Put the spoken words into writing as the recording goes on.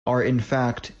are in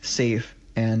fact safe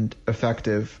and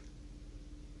effective.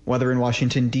 Weather in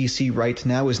Washington, D.C. right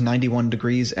now is 91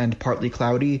 degrees and partly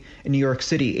cloudy. In New York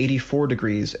City, 84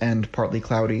 degrees and partly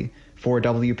cloudy. For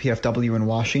WPFW in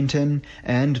Washington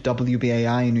and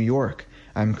WBAI in New York,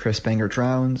 I'm Chris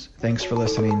Bangert-Drowns. Thanks for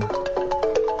listening.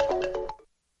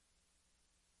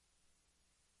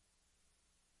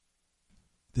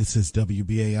 This is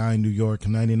WBAI New York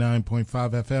 99.5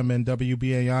 FM and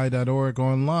WBAI.org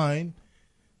online.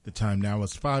 The time now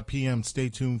is 5 p.m. Stay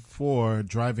tuned for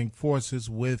Driving Forces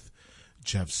with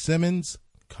Jeff Simmons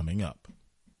coming up.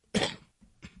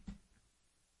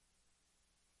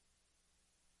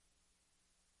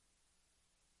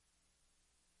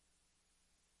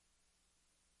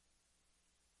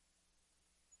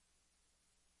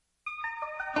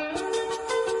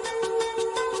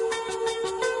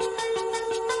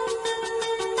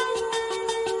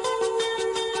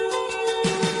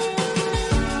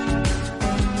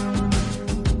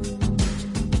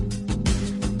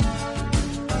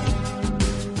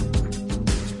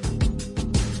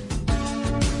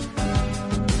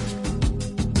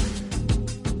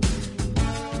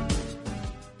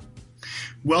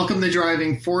 Welcome to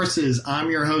Driving Forces. I'm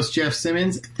your host, Jeff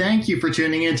Simmons. Thank you for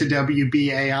tuning in to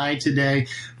WBAI today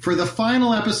for the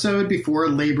final episode before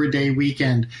Labor Day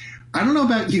weekend. I don't know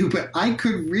about you, but I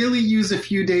could really use a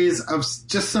few days of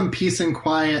just some peace and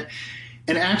quiet.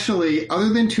 And actually, other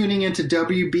than tuning into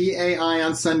WBAI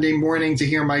on Sunday morning to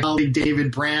hear my colleague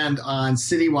David Brand on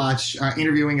City Watch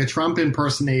interviewing a Trump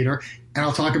impersonator, and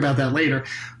I'll talk about that later,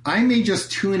 I may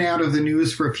just tune out of the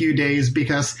news for a few days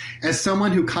because as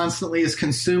someone who constantly is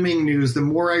consuming news, the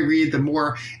more I read, the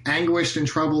more anguished and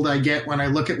troubled I get when I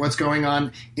look at what's going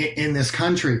on in this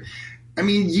country. I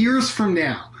mean, years from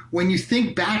now, when you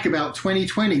think back about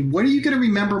 2020, what are you going to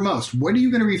remember most? What are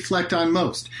you going to reflect on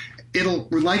most? It'll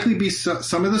likely be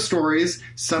some of the stories,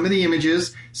 some of the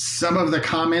images, some of the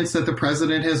comments that the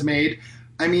president has made.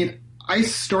 I mean, I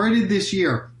started this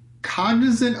year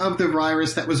cognizant of the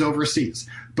virus that was overseas,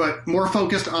 but more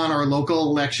focused on our local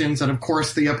elections and, of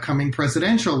course, the upcoming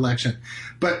presidential election.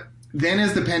 But then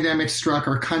as the pandemic struck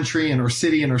our country and our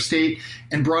city and our state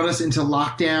and brought us into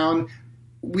lockdown,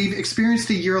 we've experienced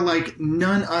a year like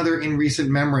none other in recent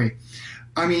memory.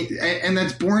 I mean, and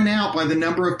that's borne out by the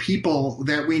number of people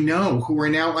that we know who are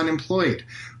now unemployed,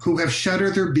 who have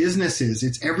shuttered their businesses.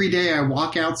 It's every day I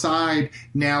walk outside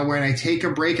now when I take a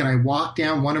break and I walk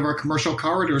down one of our commercial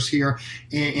corridors here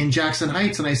in Jackson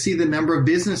Heights and I see the number of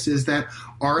businesses that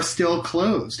are still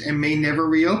closed and may never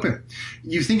reopen.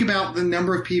 You think about the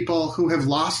number of people who have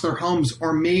lost their homes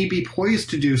or may be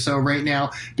poised to do so right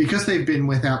now because they've been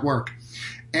without work.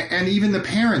 And even the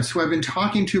parents who I've been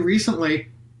talking to recently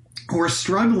who are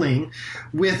struggling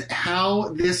with how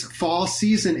this fall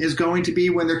season is going to be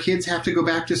when their kids have to go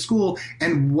back to school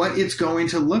and what it's going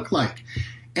to look like.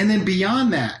 And then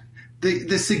beyond that,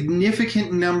 the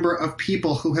significant number of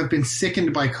people who have been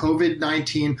sickened by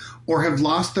COVID-19 or have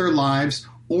lost their lives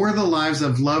or the lives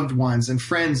of loved ones and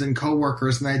friends and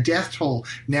coworkers, and that death toll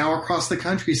now across the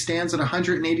country stands at about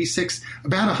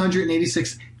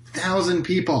 186,000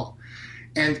 people.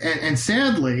 And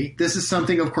sadly, this is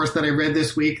something, of course, that I read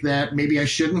this week that maybe I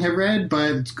shouldn't have read,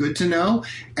 but it's good to know.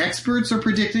 Experts are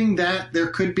predicting that there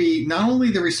could be not only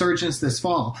the resurgence this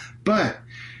fall, but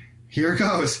here it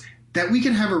goes, that we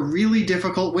could have a really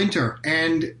difficult winter.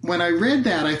 And when I read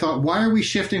that, I thought, why are we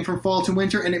shifting from fall to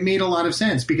winter? And it made a lot of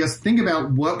sense because think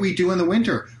about what we do in the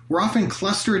winter. We're often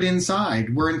clustered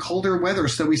inside. We're in colder weather,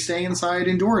 so we stay inside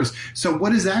indoors. So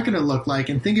what is that going to look like?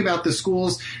 And think about the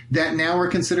schools that now are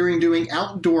considering doing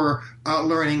outdoor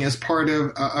learning as part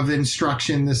of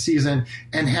instruction this season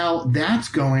and how that's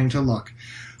going to look.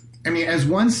 I mean, as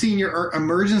one senior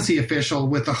emergency official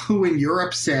with the WHO in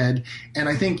Europe said, and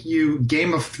I think you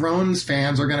Game of Thrones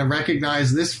fans are going to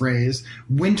recognize this phrase,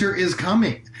 winter is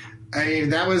coming. I'm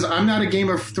not a Game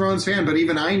of Thrones fan, but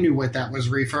even I knew what that was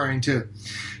referring to.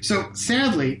 So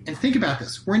sadly, and think about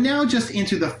this, we're now just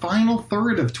into the final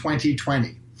third of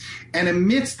 2020. And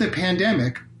amidst the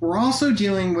pandemic, we're also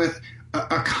dealing with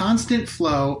a constant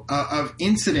flow of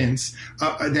incidents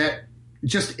that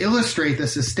just illustrate the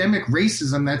systemic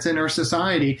racism that's in our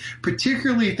society,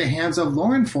 particularly at the hands of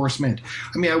law enforcement.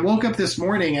 I mean, I woke up this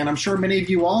morning, and I'm sure many of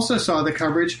you also saw the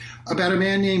coverage about a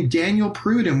man named Daniel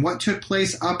Prude and what took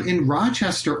place up in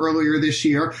Rochester earlier this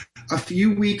year, a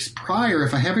few weeks prior,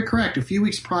 if I have it correct, a few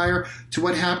weeks prior to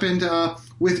what happened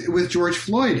with George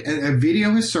Floyd. A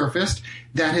video has surfaced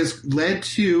that has led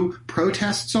to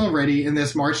protests already in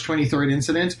this March 23rd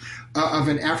incident of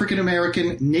an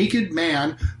African-American naked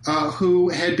man who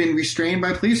had been restrained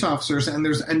by police officers, and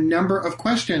there's a number of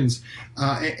questions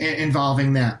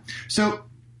involving that. So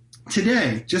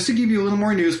today, just to give you a little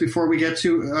more news before we get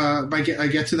to I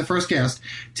get to the first guest,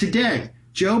 today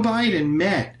Joe Biden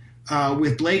met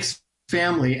with Blake's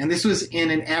family, and this was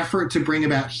in an effort to bring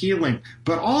about healing.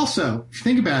 But also, if you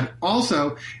think about it,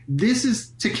 also, this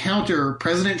is to counter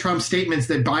President Trump's statements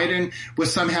that Biden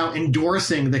was somehow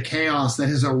endorsing the chaos that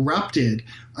has erupted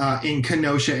in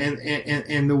Kenosha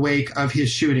in the wake of his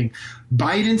shooting.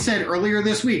 Biden said earlier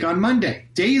this week, on Monday,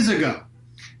 days ago,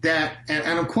 that, and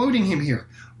I'm quoting him here,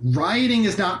 rioting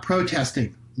is not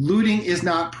protesting. Looting is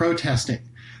not protesting.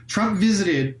 Trump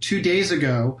visited 2 days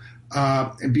ago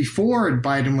before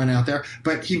Biden went out there,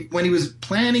 but when he was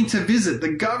planning to visit, the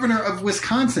governor of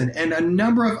Wisconsin and a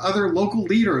number of other local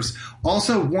leaders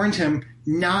also warned him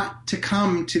not to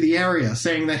come to the area,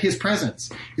 saying that his presence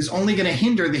is only going to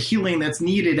hinder the healing that's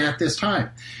needed at this time.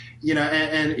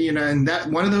 And that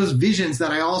one of those visions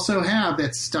that I also have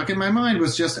that's stuck in my mind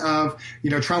was just of,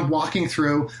 Trump walking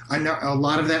through a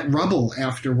lot of that rubble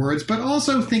afterwards, but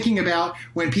also thinking about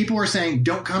when people are saying,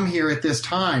 don't come here at this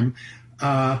time,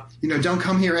 don't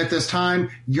come here at this time,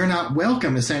 you're not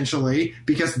welcome, essentially,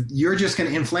 because you're just going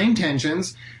to inflame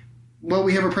tensions. Well,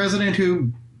 we have a president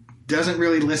who doesn't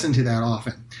really listen to that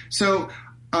often. So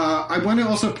I want to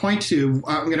also point to,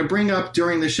 I'm going to bring up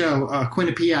during the show a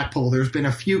Quinnipiac poll. There's been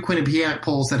a few Quinnipiac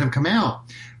polls that have come out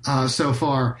so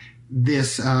far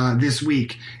this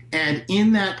week. And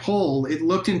in that poll, it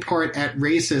looked in part at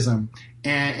racism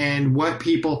and what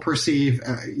people perceive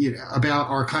about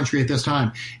our country at this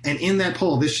time. And in that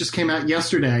poll, this just came out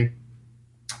yesterday,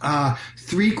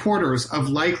 3/4 of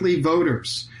likely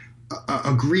voters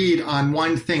agreed on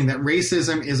one thing, that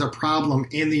racism is a problem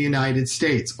in the United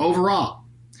States. Overall,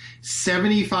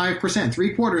 75%,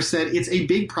 3/4 said it's a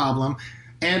big problem,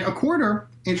 and 1/4,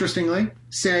 interestingly,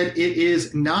 said it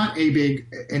is not a big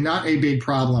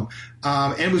problem.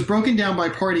 And it was broken down by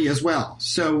party as well.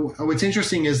 So what's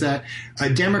interesting is that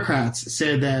Democrats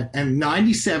said that, and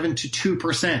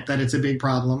 97% that it's a big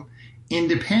problem.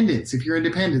 Independents, if you're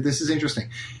independent, this is interesting.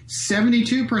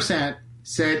 72%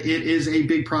 said it is a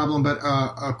big problem, but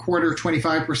 1/4,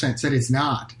 25% said it's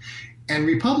not. And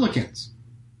Republicans,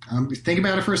 think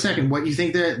about it for a second, what you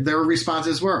think that their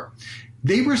responses were.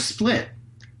 They were split.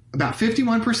 About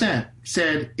 51%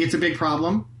 said it's a big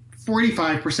problem.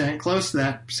 45%, close to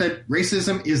that, said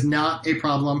racism is not a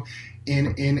problem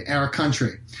in our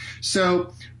country.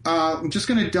 So I'm just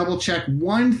going to double check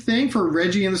one thing for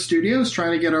Reggie in the studios,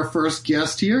 trying to get our first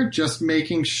guest here, just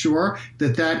making sure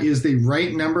that that is the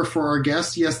right number for our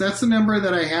guest. Yes, that's the number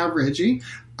that I have, Reggie.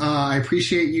 I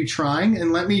appreciate you trying.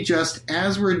 And let me just,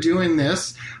 as we're doing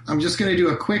this, I'm just going to do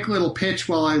a quick little pitch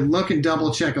while I look and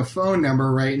double check a phone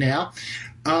number right now.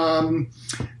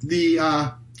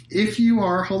 If you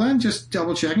are, hold on, just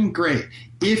double checking. Great.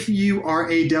 If you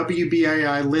are a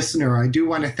WBAI listener, I do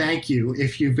want to thank you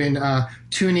if you've been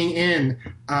tuning in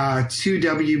to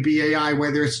WBAI,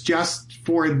 whether it's just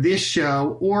for this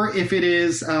show or if it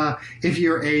is, if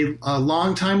you're a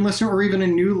longtime listener or even a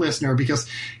new listener, because,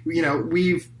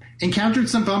 we've encountered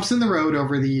some bumps in the road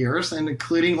over the years, and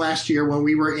including last year when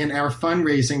we were in our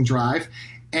fundraising drive.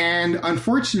 And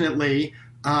unfortunately,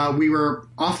 we were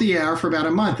off the air for about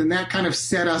a month, and that kind of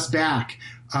set us back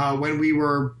when we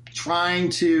were trying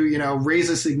to, raise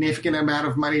a significant amount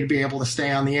of money to be able to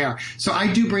stay on the air. So I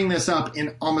do bring this up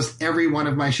in almost every one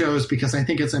of my shows because I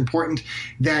think it's important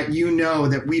that you know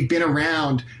that we've been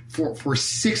around for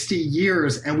 60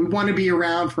 years, and we want to be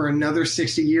around for another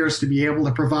 60 years to be able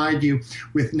to provide you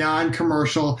with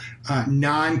non-commercial,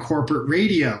 non-corporate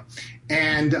radio.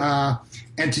 And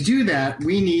to do that,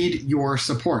 we need your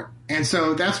support. And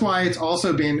so that's why it's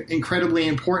also been incredibly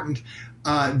important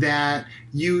that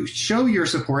you show your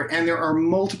support, and there are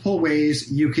multiple ways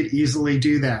you could easily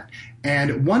do that.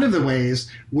 And one of the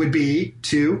ways would be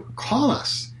to call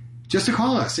us, just to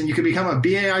call us, and you can become a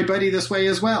BAI buddy this way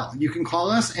as well. You can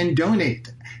call us and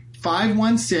donate.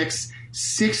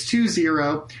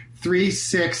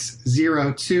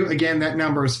 516-620-3602. Again, that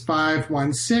number is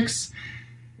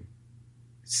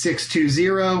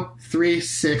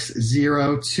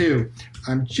 516-620-3602.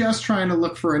 I'm just trying to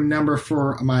look for a number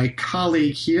for my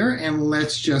colleague here, and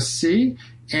let's just see.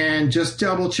 And just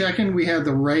double checking we have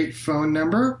the right phone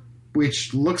number,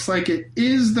 which looks like it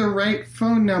is the right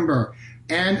phone number.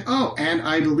 And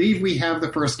I believe we have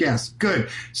the first guest. Good.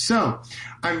 So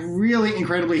I'm really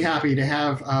incredibly happy to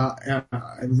have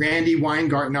Randi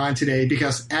Weingarten on today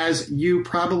because, as you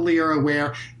probably are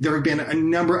aware, there have been a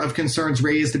number of concerns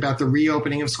raised about the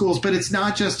reopening of schools. But it's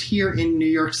not just here in New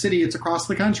York City, it's across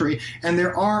the country. And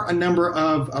there are a number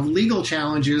of legal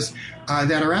challenges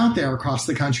that are out there across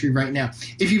the country right now.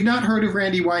 If you've not heard of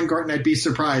Randi Weingarten, I'd be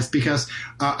surprised because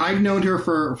I've known her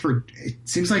for it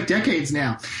seems like decades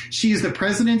now. She is the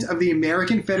president of the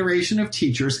American Federation of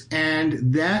Teachers,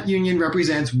 and that union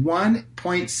represents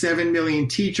 1.7 million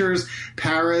teachers,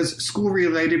 paras,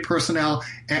 school-related personnel,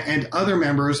 and other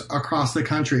members across the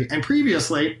country. And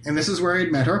previously, and this is where I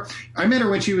met her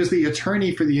when she was the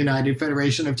attorney for the United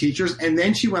Federation of Teachers, and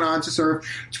then she went on to serve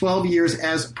 12 years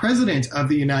as president of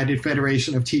the United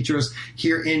Federation of Teachers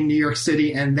here in New York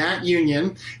City. And that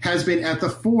union has been at the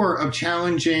fore of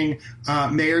challenging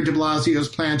Mayor de Blasio's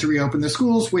plan to reopen the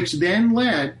schools, which then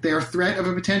led their threat of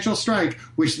a potential strike,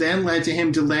 which then led to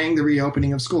him delaying the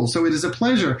reopening of schools. So it is a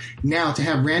pleasure now to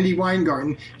have Randi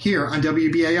Weingarten here on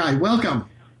WBAI. Welcome.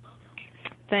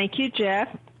 Thank you, Jeff.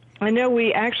 I know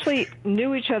we actually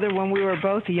knew each other when we were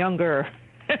both younger.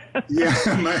 Yeah,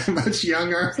 much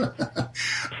younger.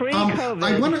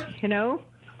 Pre-COVID,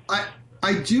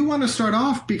 I do want to start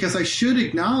off because I should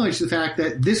acknowledge the fact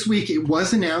that this week it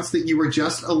was announced that you were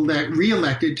just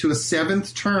reelected to a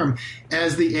 7th term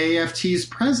as the AFT's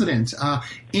president.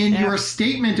 In your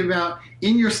statement,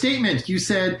 you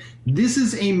said, "This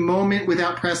is a moment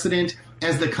without precedent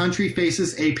as the country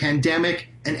faces a pandemic,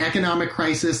 an economic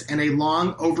crisis, and a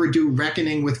long overdue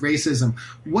reckoning with racism."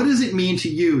 What does it mean to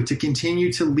you to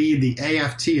continue to lead the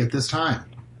AFT at this time?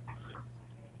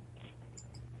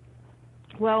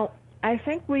 Well, I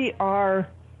think we are.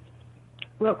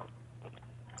 Look,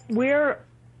 we're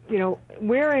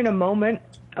in a moment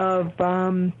of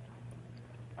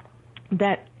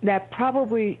that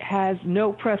probably has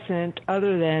no precedent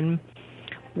other than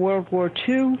World War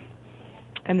II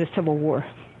and the Civil War,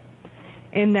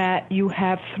 in that you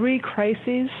have 3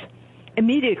 crises,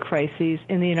 immediate crises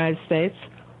in the United States,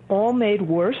 all made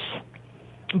worse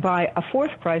by a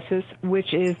 4th crisis,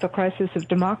 which is the crisis of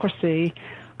democracy,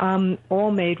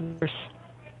 all made worse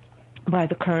by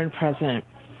the current president,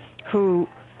 who,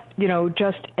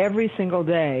 just every single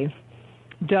day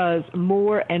does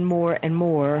more and more and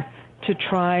more to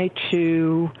try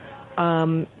to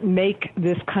make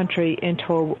this country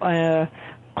into a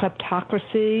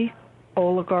kleptocracy,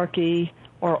 oligarchy,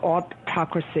 or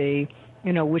autocracy,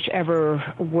 whichever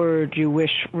word you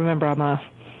wish. Remember, I'm a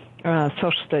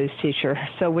social studies teacher,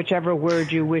 so whichever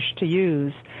word you wish to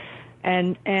use.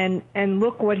 And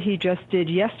look what he just did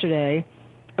yesterday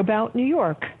about New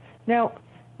York. Now,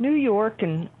 New York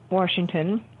and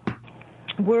Washington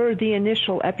were the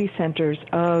initial epicenters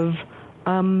of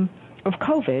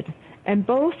COVID, and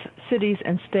both cities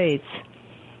and states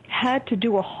had to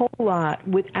do a whole lot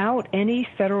without any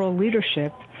federal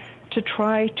leadership to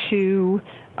try to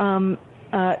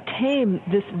tame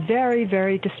this very,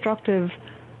 very destructive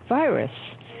virus.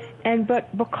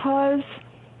 But because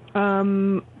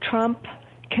Trump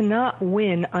cannot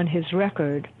win on his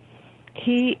record,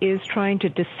 he is trying to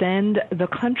descend the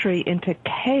country into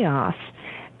chaos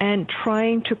and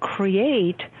trying to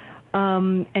create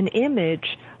an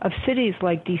image of cities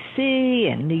like D.C.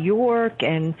 and New York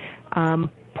and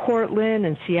Portland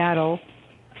and Seattle,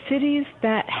 cities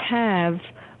that have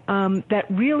that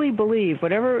really believe,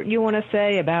 whatever you want to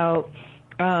say about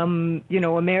a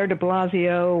Mayor de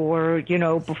Blasio or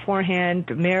beforehand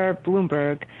Mayor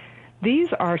Bloomberg, these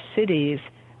are cities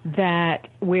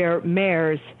where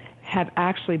mayors have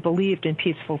actually believed in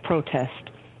peaceful protest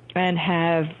and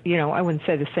have, I wouldn't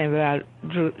say the same about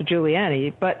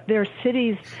Giuliani, but they're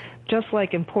cities just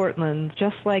like in Portland,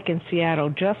 just like in Seattle,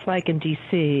 just like in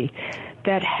D.C.,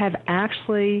 that have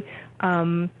actually,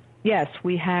 yes,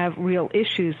 we have real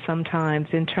issues sometimes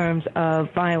in terms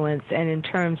of violence and in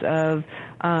terms of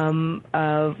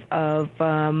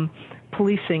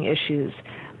policing issues,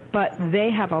 but they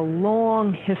have a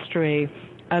long history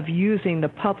of using the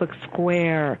public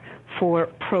square for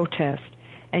protest.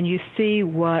 And you see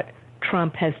what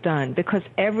Trump has done, because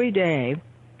every day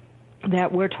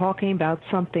that we're talking about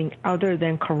something other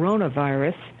than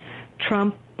coronavirus,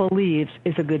 Trump believes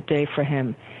is a good day for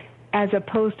him, as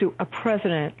opposed to a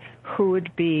president who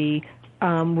would be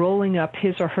rolling up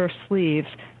his or her sleeves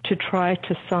to try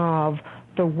to solve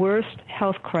the worst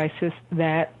health crisis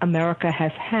that America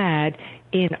has had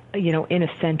in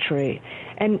a century.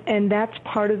 And that's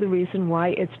part of the reason why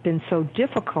it's been so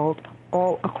difficult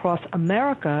all across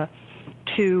America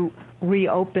to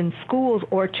reopen schools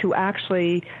or to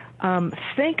actually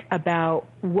think about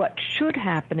what should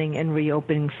happening in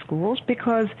reopening schools,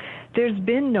 because there's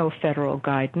been no federal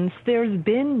guidance, there's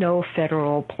been no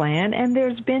federal plan, and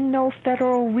there's been no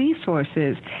federal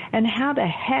resources. And how the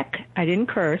heck, I didn't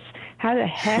curse, how the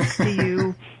heck do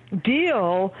you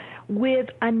deal with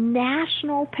a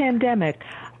national pandemic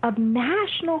of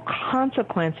national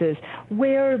consequences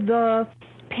where the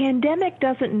pandemic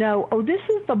doesn't know, oh, this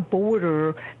is the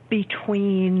border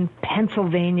between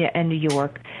Pennsylvania and New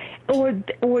York, or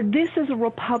this is a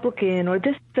Republican, or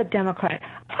this is a Democrat.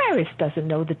 A virus doesn't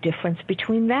know the difference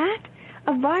between that.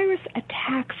 A virus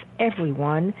attacks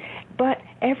everyone, but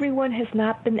everyone has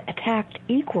not been attacked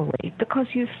equally, because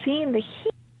you've seen the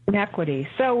huge inequity.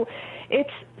 So it's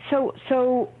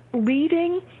so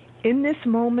leading in this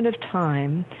moment of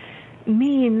time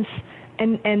means,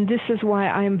 and this is why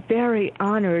I'm very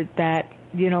honored that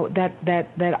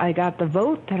that I got the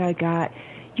vote that I got.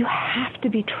 You have to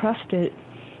be trusted.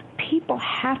 People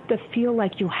have to feel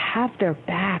like you have their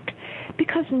back,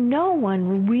 because no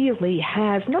one really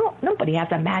has, nobody has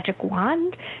a magic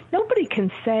wand. Nobody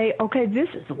can say, okay, this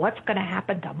is what's going to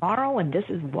happen tomorrow and this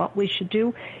is what we should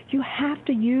do. You have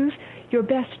to use your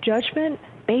best judgment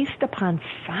based upon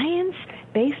science,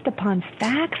 based upon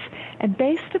facts, and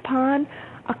based upon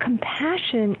a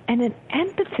compassion and an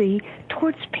empathy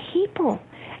towards people,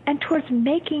 and towards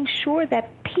making sure that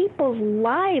people's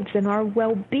lives and our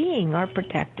well-being are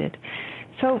protected.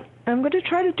 So I'm going to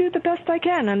try to do the best I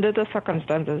can under the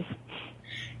circumstances.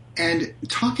 And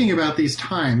talking about these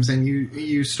times, and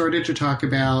you started to talk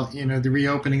about, the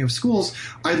reopening of schools,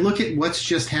 I look at what's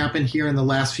just happened here in the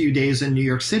last few days in New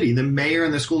York City. The mayor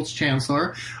and the school's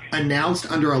chancellor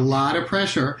announced under a lot of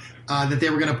pressure that they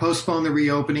were going to postpone the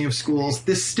reopening of schools.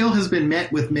 This still has been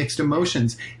met with mixed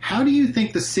emotions. How do you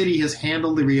think the city has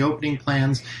handled the reopening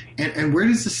plans, and where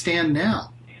does it stand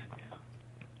now?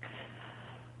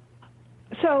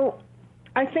 So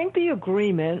I think the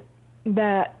agreement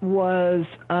that was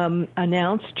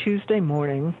announced Tuesday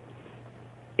morning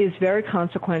is very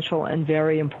consequential and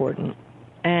very important.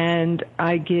 And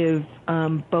I give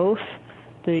both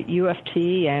the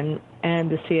UFT and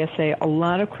the CSA a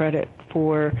lot of credit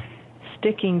for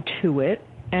sticking to it.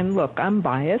 And look, I'm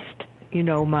biased. You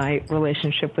know my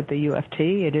relationship with the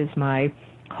UFT. It is my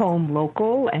home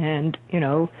local, and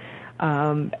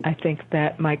I think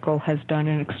that Michael has done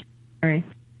an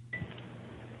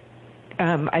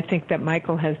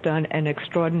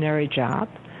extraordinary job.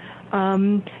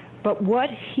 But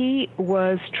what he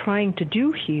was trying to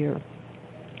do here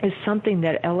is something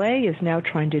that LA is now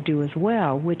trying to do as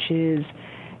well, which is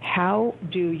how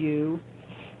do you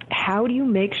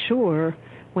make sure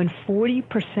when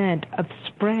 40% of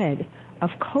spread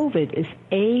of COVID is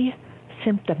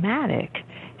asymptomatic,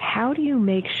 how do you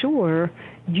make sure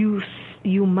you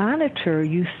monitor,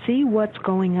 you see what's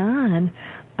going on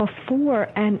before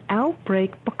an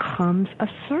outbreak becomes a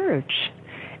surge?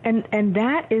 And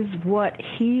that is what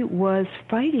he was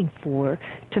fighting for,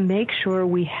 to make sure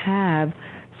we have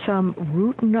some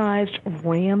routinized,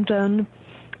 random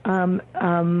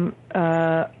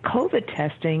COVID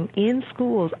testing in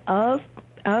schools of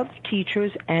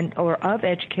teachers or of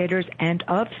educators and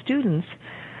of students,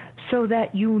 so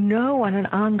that on an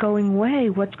ongoing way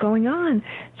what's going on,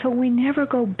 so we never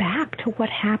go back to what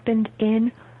happened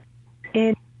in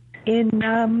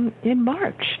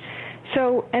March.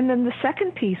 So, and then the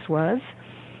second piece was,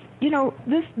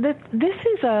 this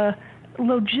is a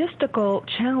logistical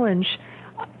challenge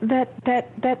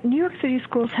that New York City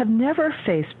schools have never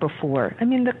faced before. I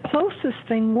mean, the closest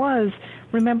thing was,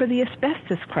 remember the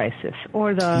asbestos crisis,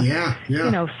 or the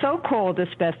so-called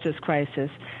asbestos crisis,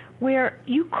 where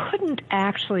you couldn't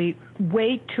actually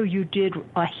wait till you did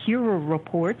HERA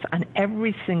reports on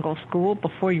every single school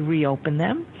before you reopen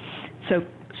them. So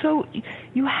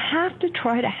you have to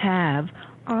try to have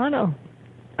on a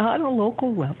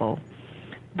local level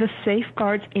the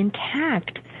safeguards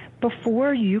intact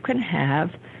before you can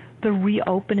have the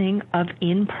reopening of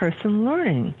in-person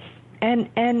learning. And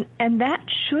that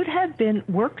should have been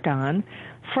worked on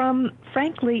from,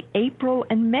 frankly, April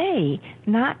and May,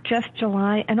 not just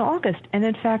July and August. And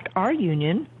in fact, our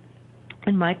union,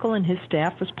 and Michael and his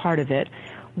staff was part of it,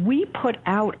 we put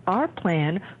out our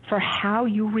plan for how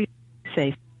you reopen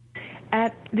safe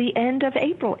at the end of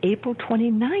April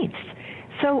 29th.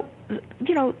 So,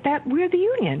 that we're the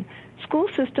union. School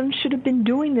systems should have been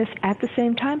doing this at the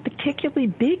same time, particularly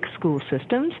big school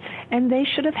systems, and they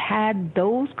should have had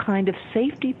those kind of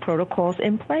safety protocols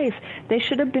in place. They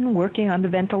should have been working on the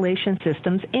ventilation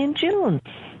systems in June.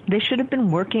 They should have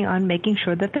been working on making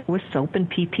sure that there was soap and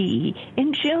PPE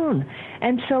in June.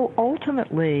 And so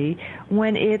ultimately,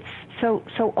 what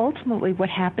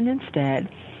happened instead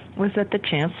was that the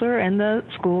chancellor and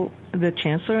the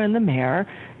chancellor and the mayor,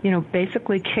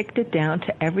 basically kicked it down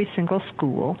to every single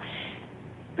school.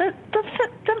 The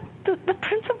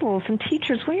principals and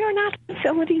teachers, we are not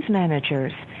facilities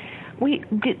managers.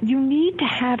 You need to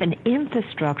have an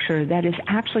infrastructure that is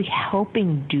actually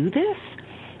helping do this.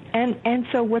 And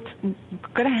so what's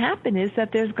going to happen is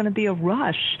that there's going to be a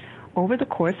rush over the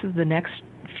course of the next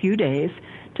few days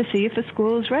to see if a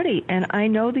school is ready. And I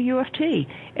know the U of T.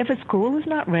 If a school is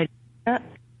not ready,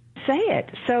 say it.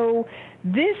 So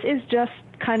this is just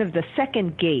kind of the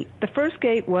second gate. The first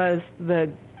gate was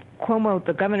the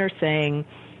governor, saying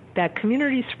that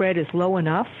community spread is low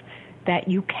enough that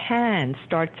you can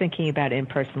start thinking about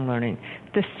in-person learning.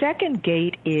 The second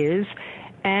gate is,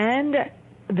 and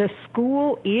the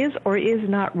school is or is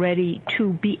not ready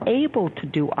to be able to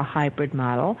do a hybrid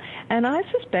model, and I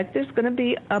suspect there's going to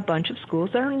be a bunch of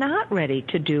schools that are not ready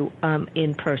to do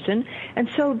in-person, and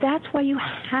so that's why you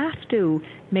have to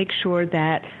make sure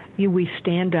that we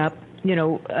stand up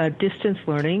distance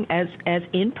learning, as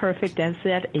imperfect as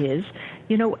that is,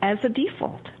 as a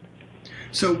default.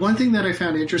 So one thing that I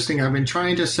found interesting, I've been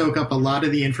trying to soak up a lot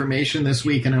of the information this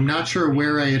week, and I'm not sure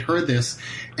where I had heard this.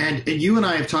 And you and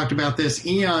I have talked about this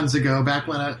eons ago, back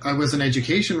when I was an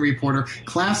education reporter.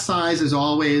 Class size is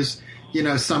always,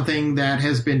 something that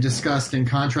has been discussed in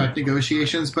contract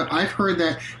negotiations. But I've heard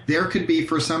that there could be,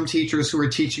 for some teachers who are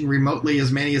teaching remotely,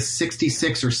 as many as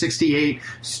 66 or 68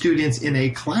 students in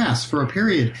a class for a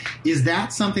period. Is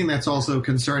that something that's also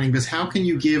concerning? Because how can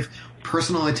you give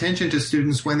personal attention to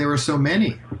students when there are so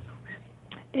many?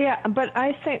 Yeah, but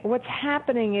I think what's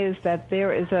happening is that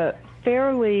there is a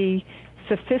fairly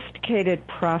sophisticated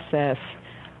process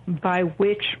by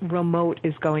which remote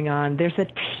is going on. There's a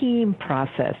team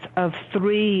process of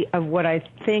what I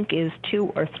think is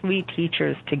 2 or 3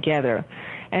 teachers together.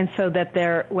 And so that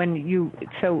there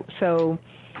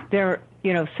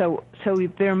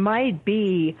might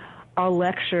be a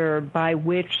lecture by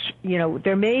which,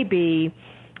 there may be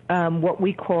what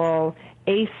we call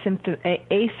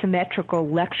asymmetrical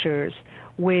lectures,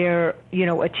 where,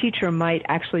 a teacher might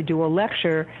actually do a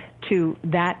lecture to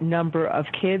that number of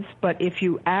kids, but if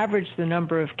you average the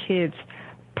number of kids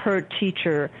per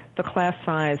teacher, the class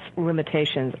size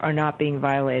limitations are not being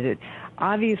violated.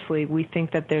 Obviously, we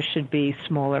think that there should be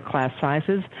smaller class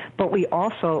sizes, but we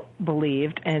also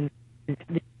believed, and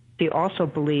they also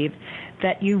believe,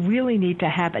 that you really need to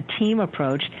have a team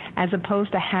approach, as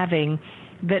opposed to having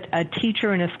that a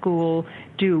teacher in a school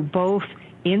do both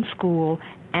in school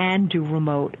and do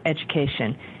remote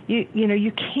education.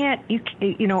 You can't,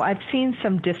 I've seen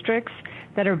some districts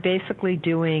that are basically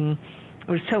doing,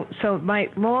 so my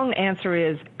long answer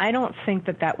is, I don't think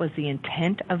that was the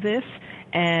intent of this,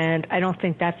 and I don't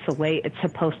think that's the way it's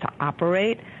supposed to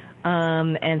operate.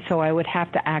 And so I would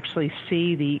have to actually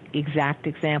see the exact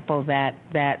example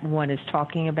that one is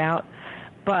talking about.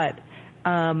 But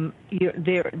the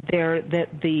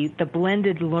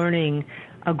blended learning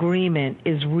agreement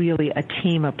is really a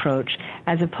team approach,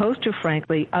 as opposed to,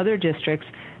 frankly, other districts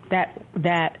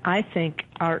that I think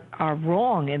are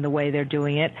wrong in the way they're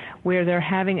doing it, where they're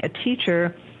having a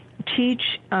teacher teach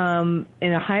in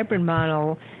a hybrid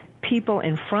model people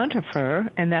in front of her,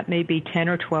 and that may be 10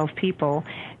 or 12 people,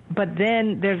 but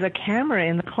then there's a camera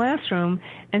in the classroom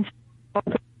and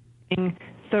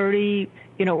 30,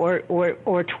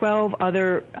 or 12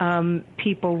 other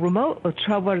people remote, or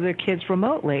 12 other kids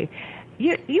remotely.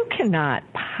 You cannot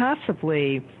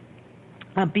possibly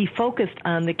be focused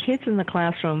on the kids in the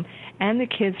classroom and the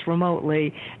kids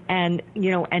remotely, and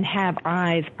have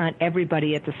eyes on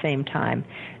everybody at the same time.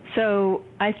 So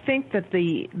I think that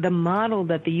the model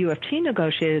that the U of T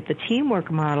negotiated, the teamwork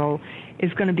model,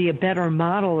 is going to be a better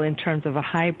model in terms of a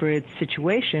hybrid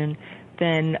situation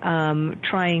than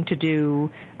trying to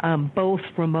do both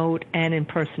remote and in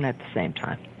person at the same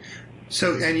time.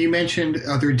 So, and you mentioned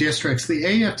other districts.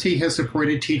 The AFT has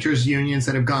supported teachers' unions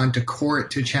that have gone to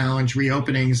court to challenge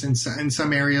reopenings in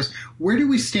some areas. Where do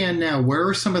we stand now? Where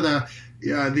are some of the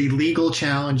legal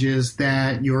challenges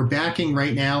that you're backing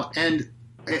right now? And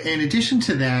in addition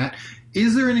to that,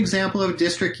 is there an example of a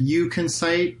district you can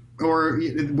cite, or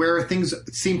where things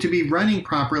seem to be running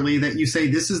properly, that you say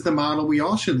this is the model we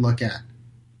all should look at?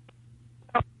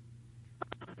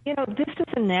 This is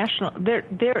a national.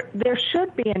 There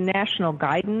should be a national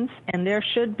guidance, and there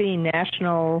should be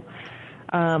national,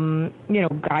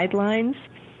 guidelines.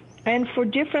 And for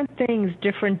different things,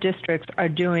 different districts are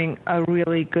doing a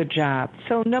really good job.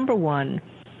 So, number one,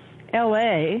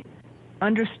 L.A.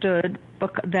 understood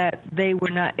that they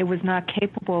were not. It was not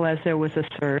capable, as there was a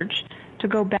surge, to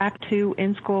go back to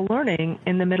in-school learning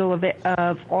in the middle of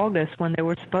August when they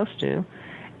were supposed to.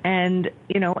 And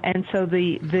so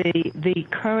the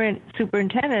current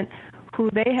superintendent, who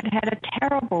they had a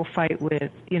terrible fight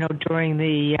with, during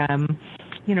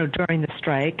the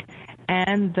strike,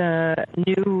 and the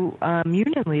new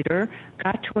union leader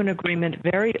got to an agreement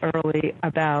very early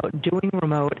about doing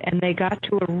remote, and they got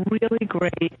to a really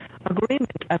great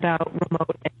agreement about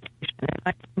remote education. And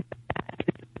I think that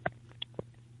is.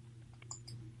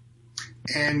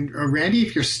 And Randy,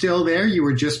 if you're still there, you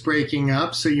were just breaking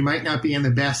up, so you might not be in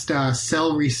the best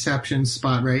cell reception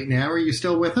spot right now. Are you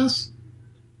still with us?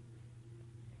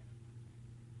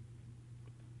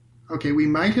 Okay, we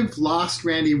might have lost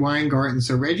Randi Weingarten,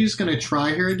 so Reggie's going to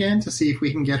try her again to see if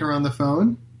we can get her on the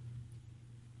phone.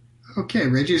 Okay,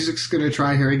 Reggie's just going to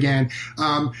try her again.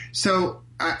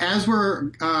 As we're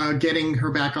getting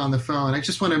her back on the phone, I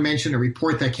just want to mention a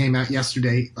report that came out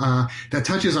yesterday that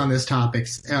touches on this topic.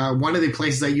 One of the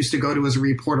places I used to go to as a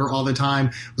reporter all the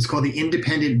time was called the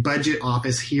Independent Budget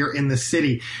Office here in the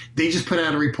city. They just put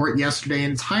out a report yesterday,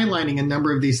 and it's highlighting a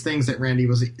number of these things that Randy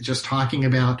was just talking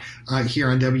about here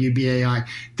on WBAI.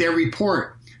 Their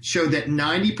report showed that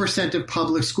 90% of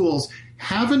public schools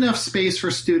have enough space for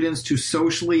students to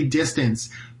socially distance,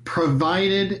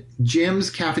 provided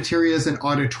gyms, cafeterias, and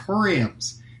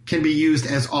auditoriums can be used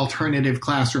as alternative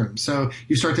classrooms. So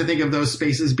you start to think of those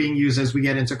spaces being used as we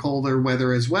get into colder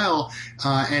weather as well,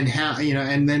 and how,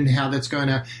 and then how that's going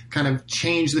to kind of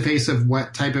change the face of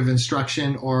what type of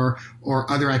instruction or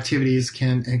other activities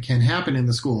can happen in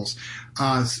the schools.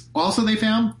 Also, they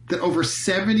found that over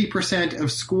 70%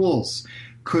 of schools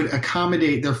could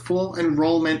accommodate their full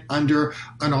enrollment under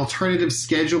an alternative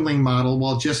scheduling model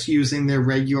while just using their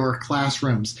regular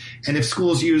classrooms. And if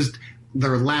schools used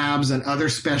their labs and other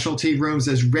specialty rooms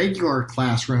as regular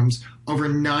classrooms, over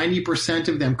 90%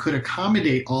 of them could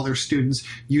accommodate all their students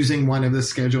using one of the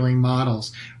scheduling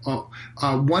models.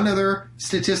 One other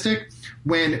statistic,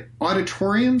 when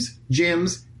auditoriums,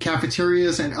 gyms,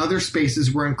 cafeterias, and other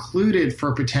spaces were included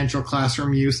for potential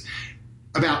classroom use,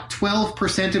 about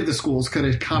 12% of the schools could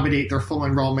accommodate their full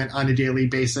enrollment on a daily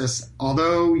basis,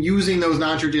 although using those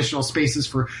non-traditional spaces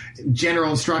for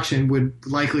general instruction would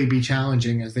likely be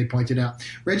challenging, as they pointed out.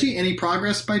 Reggie, any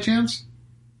progress by chance?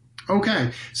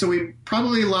 Okay, so we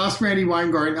probably lost Randi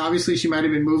Weingarten. Obviously, she might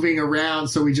have been moving around,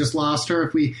 so we just lost her.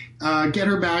 If we get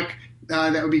her back,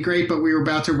 that would be great, but we were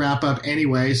about to wrap up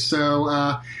anyway.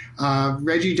 So,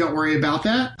 Reggie, don't worry about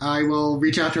that. I will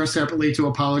reach out to her separately to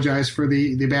apologize for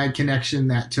the bad connection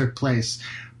that took place.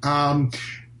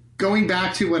 Going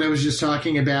back to what I was just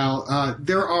talking about,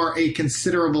 there are a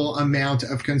considerable amount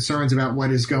of concerns about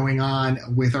what is going on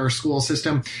with our school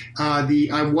system.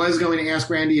 I was going to ask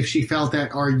Randy if she felt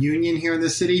that our union here in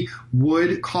the city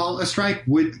would call a strike.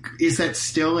 Is that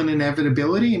still an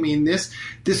inevitability? I mean,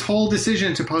 this whole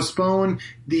decision to postpone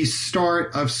the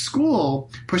start of school,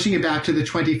 pushing it back to the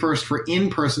 21st for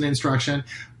in-person instruction,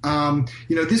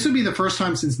 this would be the first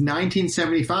time since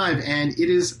 1975, and it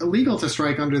is illegal to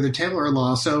strike under the Taylor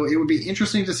law. So it would be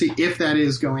interesting to see if that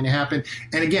is going to happen.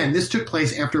 And again, this took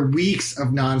place after weeks of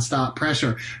nonstop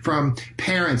pressure from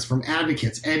parents, from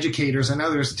advocates, educators, and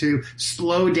others to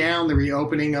slow down the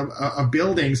reopening of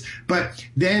buildings. But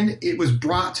then it was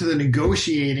brought to the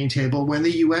negotiating table when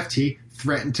the UFT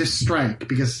threatened to strike,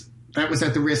 because that was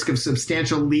at the risk of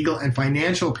substantial legal and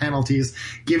financial penalties,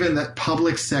 given that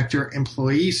public sector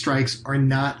employee strikes are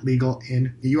not legal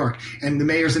in New York. And the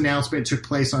mayor's announcement took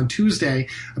place on Tuesday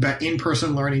about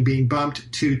in-person learning being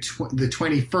bumped to the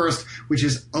 21st, which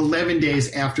is 11 days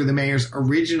after the mayor's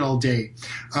original date.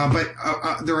 But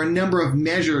there are a number of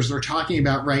measures they're talking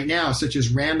about right now, such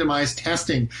as randomized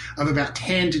testing of about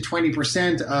 10 to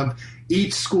 20% of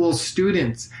each school's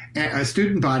student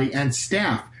body and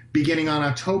staff, beginning on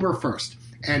October 1st.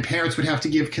 And parents would have to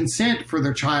give consent for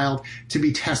their child to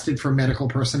be tested for medical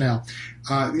personnel.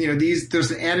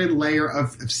 There's an added layer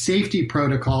of safety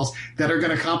protocols that are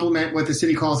going to complement what the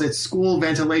city calls its school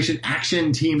ventilation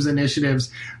action teams initiatives,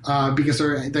 because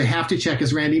they have to check,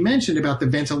 as Randy mentioned, about the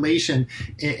ventilation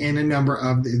in a number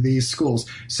of these schools.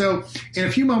 So in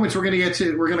a few moments, we're going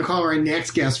to call our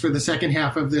next guest for the second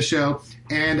half of the show.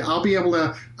 And I'll be able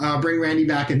to bring Randy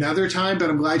back another time, but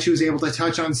I'm glad she was able to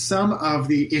touch on some of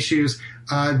the issues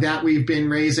that we've been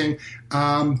raising.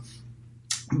 And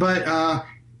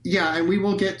we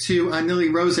will get to Nili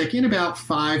Rozek in about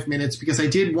 5 minutes, because I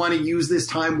did want to use this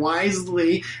time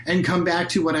wisely and come back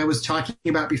to what I was talking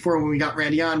about before when we got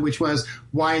Randy on, which was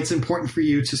why it's important for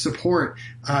you to support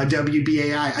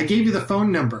WBAI. I gave you the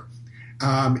phone number.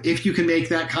 If you can make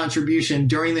that contribution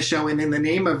during the show and in the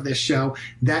name of this show,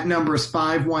 that number is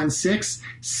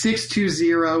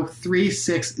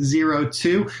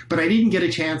 516-620-3602. But I didn't get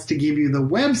a chance to give you the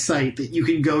website that you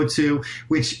can go to,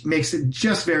 which makes it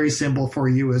just very simple for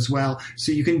you as well.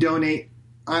 So you can donate,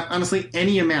 honestly,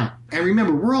 any amount. And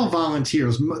remember, we're all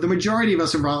volunteers. The majority of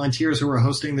us are volunteers who are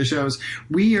hosting the shows.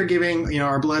 We are giving,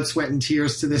 our blood, sweat, and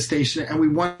tears to this station, and we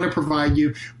want to provide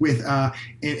you with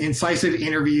incisive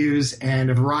interviews and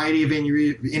a variety of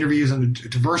interviews and a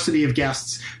diversity of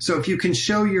guests. So if you can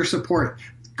show your support,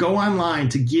 go online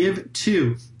to give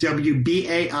to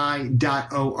WBAI.org.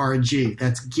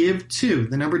 That's give to,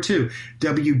 the number 2,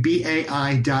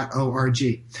 WBAI.org.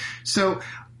 So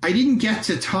I didn't get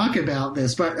to talk about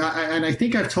this, but and I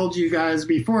think I've told you guys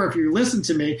before, if you listen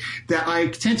to me, that I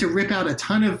tend to rip out a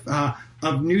ton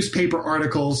of newspaper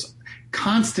articles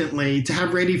constantly to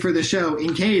have ready for the show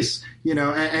in case,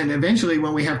 and eventually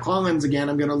when we have call-ins again,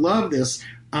 I'm going to love this.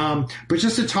 But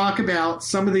just to talk about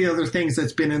some of the other things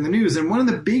that's been in the news. And one of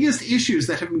the biggest issues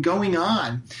that have been going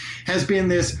on has been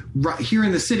this, here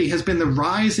in the city, has been the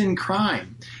rise in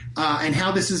crime. And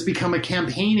how this has become a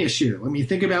campaign issue. I mean,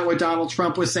 think about what Donald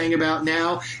Trump was saying about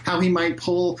now, how he might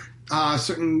pull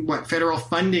certain federal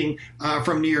funding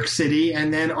from New York City,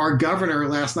 and then our governor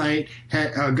last night,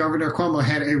 Governor Cuomo,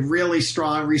 had a really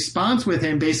strong response with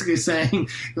him, basically saying,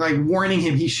 warning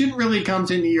him he shouldn't really come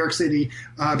to New York City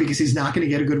because he's not going to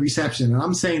get a good reception. And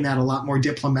I'm saying that a lot more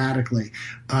diplomatically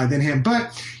than him.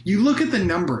 But you look at the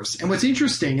numbers, and what's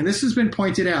interesting, and this has been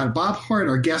pointed out, Bob Hart,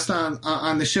 our guest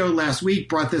on the show last week,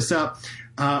 brought this up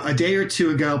a day or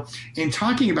two ago in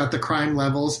talking about the crime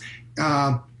levels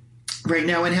right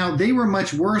now and how they were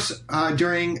much worse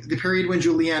during the period when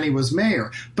Giuliani was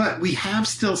mayor. But we have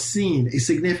still seen a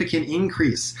significant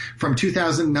increase from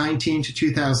 2019 to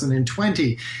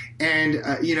 2020.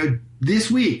 And,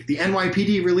 this week, the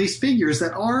NYPD released figures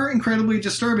that are incredibly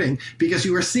disturbing because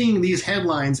you are seeing these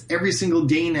headlines every single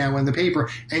day now in the paper.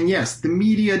 And yes, the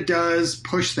media does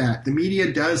push that. The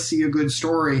media does see a good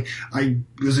story. I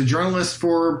was a journalist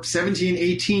for 17,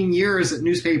 18 years at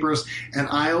newspapers, and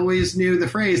I always knew the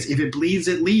phrase, if it bleeds,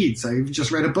 it leads. I just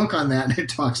read a book on that, and it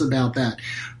talks about that.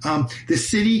 The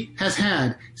city has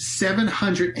had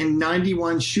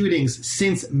 791 shootings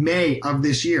since May of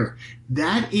this year.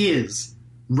 That is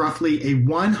roughly a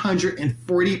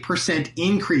 140%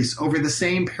 increase over the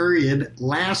same period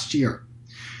last year.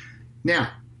 Now,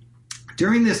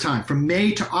 during this time, from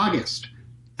May to August,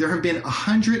 there have been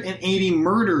 180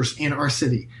 murders in our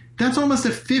city. That's almost a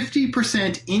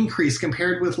 50% increase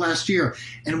compared with last year.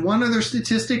 And one other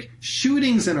statistic,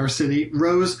 shootings in our city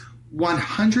rose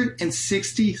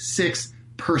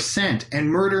 166%, and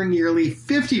murder nearly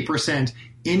 50%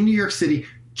 in New York City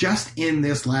just in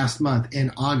this last month, in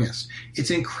August.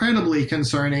 It's incredibly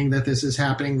concerning that this is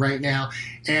happening right now.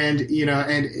 And,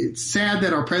 and it's sad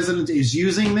that our president is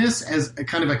using this as a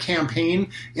kind of a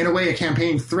campaign, in a way, a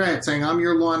campaign threat, saying, I'm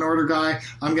your law and order guy,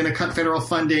 I'm going to cut federal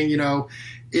funding,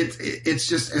 It's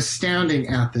just astounding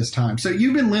at this time. So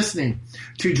you've been listening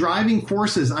to Driving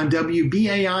Forces on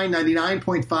WBAI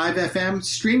 99.5 FM,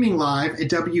 streaming live at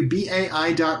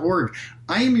WBAI.org.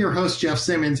 I am your host, Jeff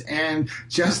Simmons, and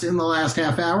just in the last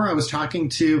half hour, I was talking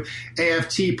to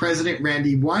AFT President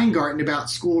Randi Weingarten about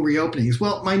school reopenings.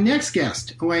 Well, my next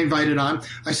guest, who I invited on,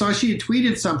 I saw she had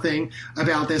tweeted something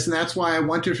about this, and that's why I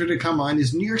wanted her to come on,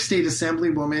 is New York State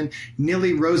Assemblywoman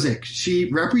Nili Rozic. She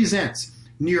represents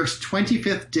New York's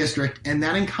 25th district, and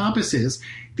that encompasses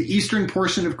the eastern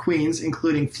portion of Queens,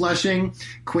 including Flushing,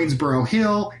 Queensboro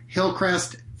Hill,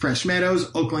 Hillcrest, Fresh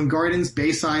Meadows, Oakland Gardens,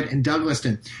 Bayside, and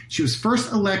Douglaston. She was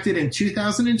first elected in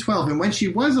 2012, and when she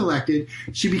was elected,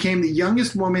 she became the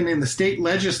youngest woman in the state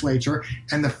legislature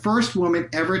and the first woman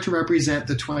ever to represent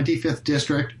the 25th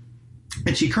district.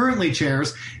 And she currently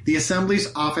chairs the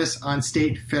Assembly's Office on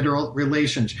State-Federal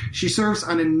Relations. She serves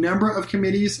on a number of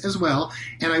committees as well.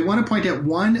 And I want to point out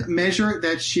one measure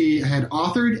that she had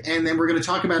authored, and then we're going to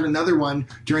talk about another one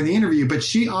during the interview. But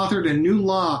she authored a new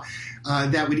law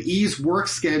that would ease work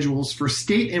schedules for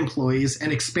state employees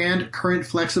and expand current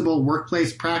flexible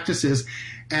workplace practices.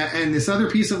 And this other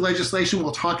piece of legislation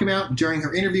we'll talk about during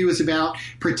her interview is about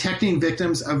protecting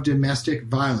victims of domestic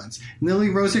violence.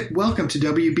 Nili Rozic, welcome to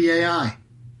WBAI.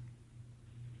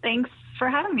 Thanks for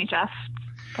having me, Jeff.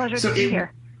 Pleasure to be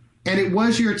here. And it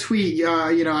was your tweet.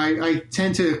 I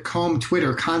tend to comb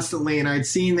Twitter constantly, and I'd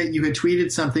seen that you had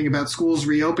tweeted something about schools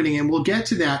reopening, and we'll get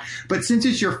to that. But since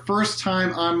it's your first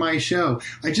time on my show,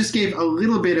 I just gave a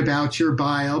little bit about your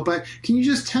bio, but can you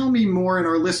just tell me more, and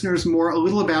our listeners more, a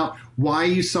little about why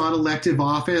you sought elective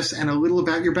office and a little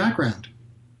about your background?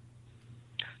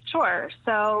 Sure.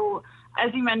 So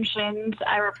as you mentioned,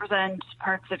 I represent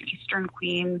parts of Eastern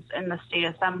Queens in the state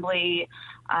assembly.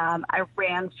 I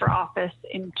ran for office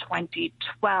in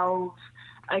 2012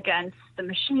 against the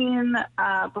machine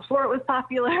before it was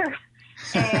popular.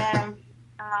 And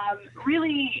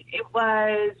really, it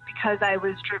was because I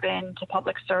was driven to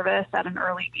public service at an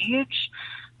early age.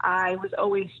 I was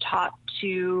always taught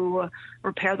to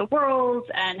repair the world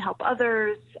and help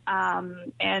others.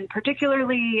 And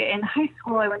particularly in high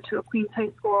school, I went to a Queens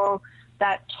high school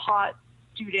that taught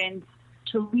students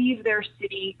to leave their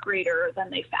city greater than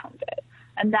they found it.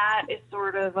 And that is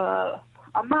sort of a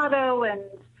motto and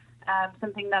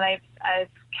something that I've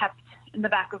kept in the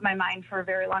back of my mind for a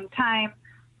very long time.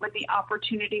 When the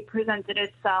opportunity presented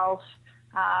itself,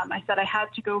 I said I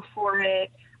had to go for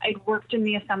it. I'd worked in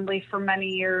the assembly for many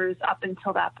years up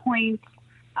until that point,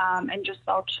 and just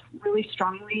felt really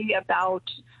strongly about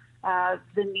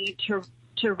the need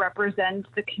to represent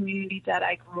the community that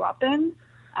I grew up in.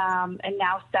 And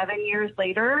now 7 years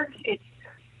later, it's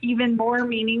even more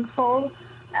meaningful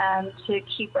to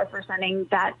keep representing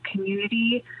that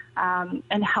community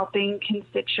and helping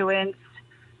constituents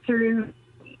through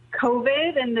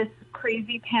COVID and this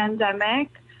crazy pandemic,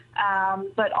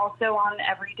 but also on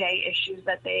everyday issues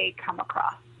that they come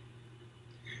across.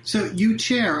 So you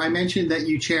chair, I mentioned that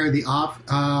you chair the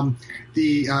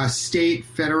State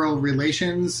Federal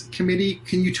Relations Committee.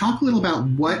 Can you talk a little about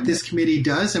what this committee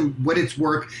does and what its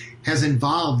work has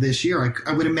involved this year?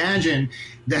 I would imagine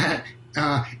that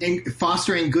in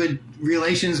fostering good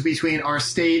relations between our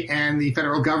state and the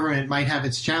federal government might have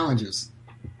its challenges.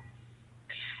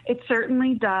 It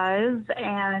certainly does,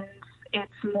 and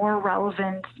it's more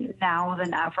relevant now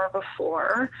than ever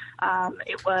before.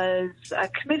 It was a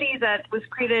committee that was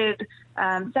created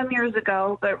some years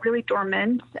ago, but really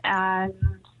dormant. And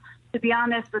to be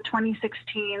honest, the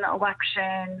 2016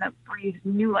 election breathed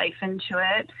new life into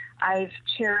it. I've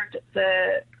chaired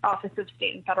the Office of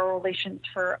State and Federal Relations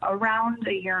for around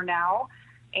a year now.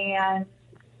 And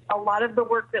a lot of the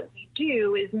work that we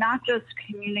do is not just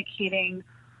communicating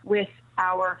with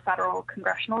our federal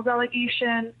congressional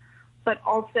delegation, but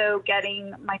also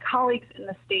getting my colleagues in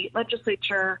the state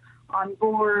legislature on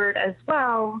board as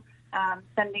well,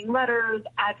 sending letters,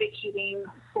 advocating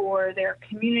for their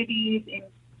communities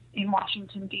in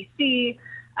Washington, D.C.,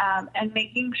 and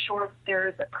making sure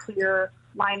there's a clear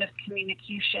line of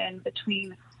communication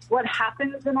between what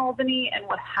happens in Albany and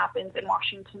what happens in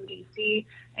Washington, D.C.,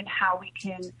 and how we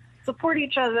can support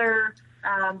each other,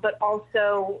 but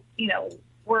also,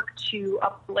 work to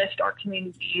uplift our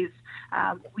communities.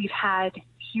 We've had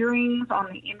hearings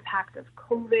on the impact of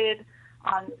COVID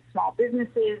on small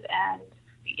businesses and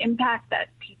the impact that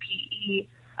PPP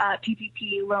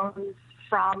loans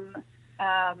from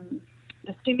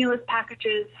the stimulus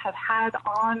packages have had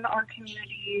on our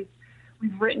communities.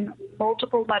 We've written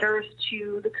multiple letters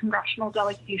to the congressional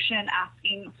delegation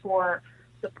asking for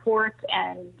support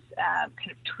and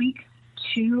kind of tweaks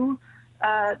to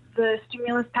the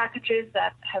stimulus packages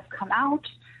that have come out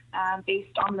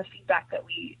based on the feedback that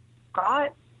we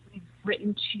got. We've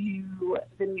written to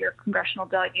the New York congressional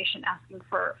delegation asking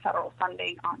for federal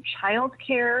funding on child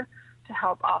care to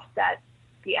help offset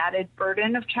the added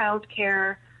burden of child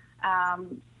care.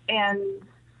 And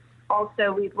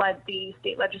also we've led the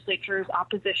state legislature's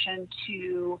opposition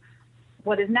to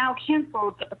what is now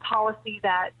canceled, but the policy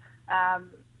that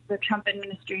the Trump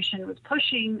administration was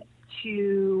pushing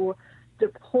to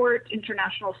deport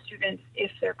international students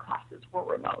if their classes were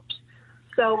remote.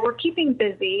 So we're keeping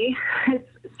busy. It's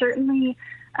certainly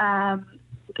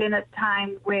been a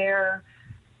time where,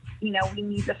 we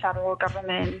need the federal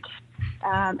government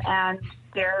and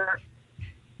their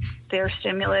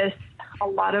stimulus. A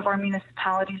lot of our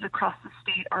municipalities across the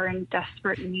state are in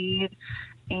desperate need,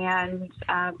 and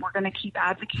we're going to keep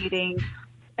advocating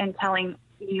and telling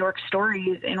New York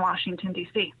stories in Washington,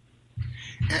 D.C.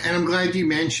 And I'm glad you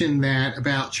mentioned that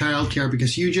about childcare,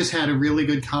 because you just had a really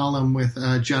good column with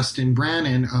Justin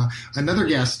Brannan, another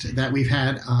guest that we've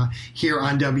had here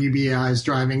on WBAI's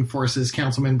Driving Forces,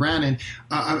 Councilman Brannan.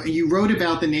 You wrote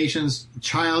about the nation's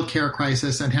childcare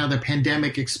crisis and how the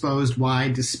pandemic exposed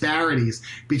wide disparities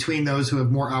between those who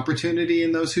have more opportunity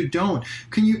and those who don't.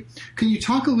 Can you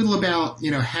talk a little about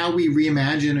how we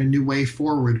reimagine a new way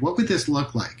forward? What would this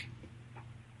look like?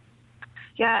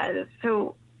 Yeah,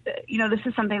 so this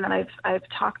is something that I've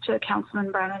talked to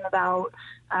Councilman Brannan about,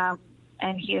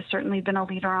 and he has certainly been a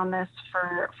leader on this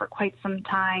for quite some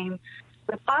time.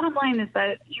 The bottom line is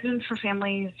that even for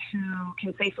families who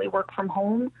can safely work from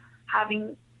home,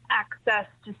 having access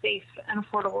to safe and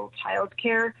affordable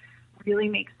childcare really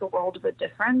makes the world of a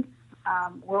difference.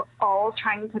 We're all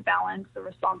trying to balance the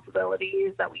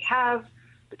responsibilities that we have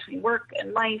between work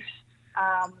and life,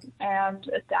 and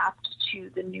adapt to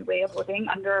the new way of living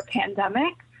under a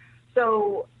pandemic.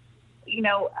 So,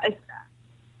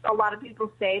 a lot of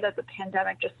people say that the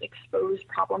pandemic just exposed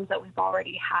problems that we've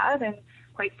already had, and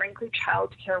quite frankly,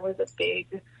 childcare was a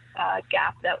big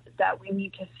gap that we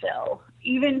need to fill.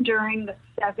 Even during the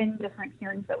 7 different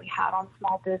hearings that we had on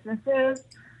small businesses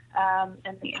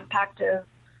and the impact of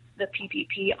the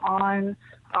PPP on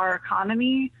our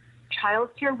economy,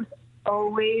 childcare was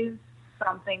always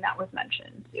something that was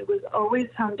mentioned. It was always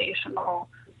foundational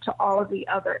to all of the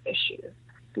other issues,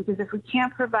 because if we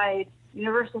can't provide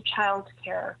universal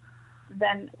childcare,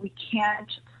 then we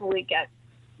can't fully get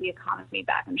the economy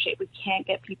back in shape. We can't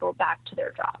get people back to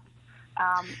their jobs.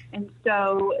 And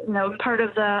so, part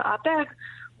of the op-ed,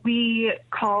 we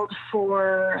called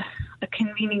for a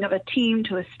convening of a team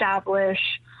to establish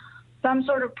some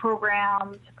sort of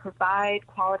program to provide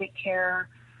quality care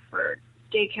for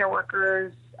daycare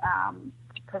workers,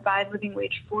 to provide living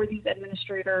wage for these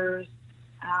administrators,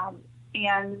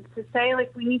 and to say,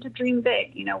 we need to dream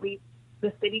big.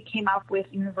 The city came up with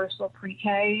universal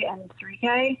pre-K and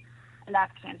 3K, and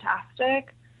that's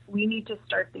fantastic. We need to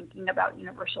start thinking about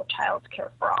universal child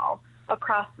care for all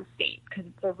across the state, because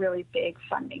it's a really big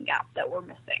funding gap that we're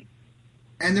missing.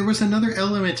 And there was another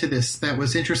element to this that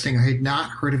was interesting. I had not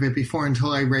heard of it before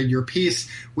until I read your piece,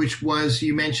 which was,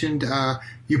 you mentioned,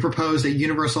 you proposed a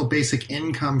universal basic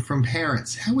income for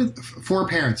parents. How would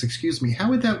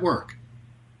that work?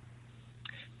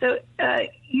 So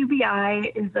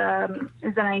UBI is a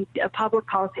public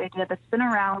policy idea that's been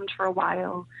around for a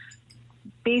while.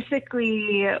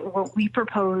 Basically, what we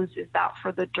propose is that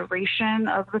for the duration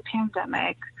of the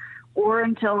pandemic, or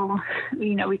until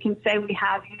we can say we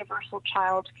have universal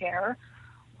child care,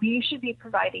 we should be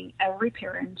providing every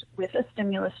parent with a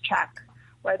stimulus check,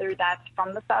 whether that's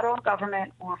from the federal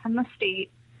government or from the state,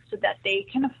 so that they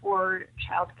can afford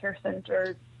child care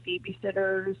centers,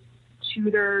 babysitters,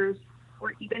 tutors,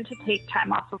 or even to take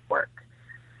time off of work.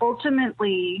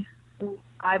 Ultimately,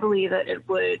 I believe that it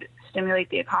would stimulate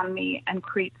the economy and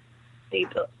create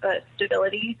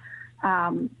stability,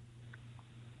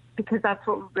 because that's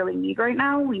what we really need right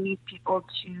now. We need people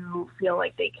to feel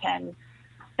like they can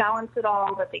balance it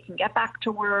all, that they can get back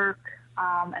to work,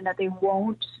 and that they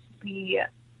won't be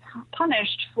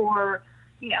punished for,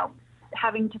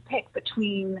 having to pick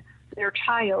between their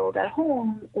child at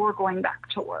home or going back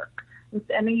to work.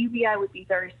 And the UBI would be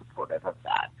very supportive of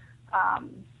that.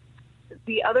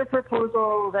 The other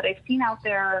proposal that I've seen out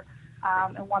there,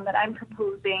 and one that I'm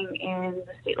proposing in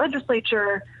the state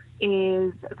legislature,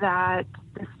 is that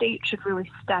the state should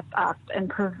really step up and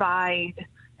provide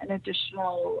an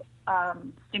additional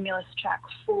stimulus check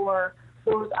for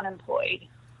those unemployed.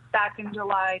 Back in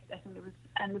July, I think it was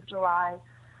end of July,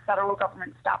 federal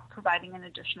government stopped providing an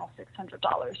additional $600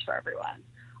 for everyone.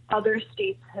 Other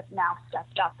states have now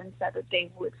stepped up and said that they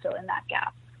would fill in that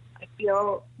gap. I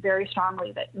feel very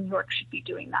strongly that New York should be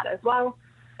doing that as well.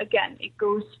 Again, it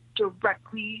goes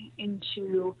directly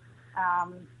into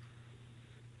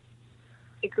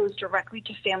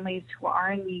to families who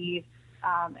are in need,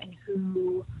 and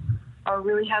who are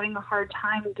really having a hard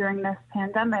time during this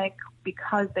pandemic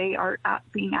because they are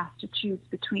being asked to choose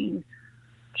between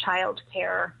child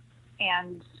care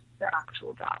and their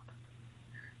actual job.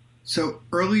 So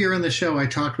earlier in the show, I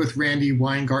talked with Randi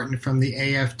Weingarten from the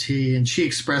AFT, and she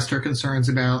expressed her concerns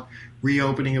about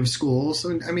reopening of schools.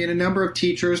 I mean, a number of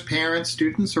teachers, parents,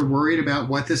 students are worried about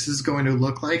what this is going to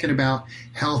look like and about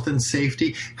health and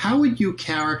safety. How would you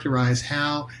characterize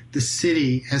how the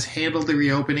city has handled the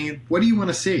reopening? What do you want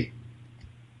to see?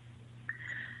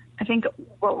 I think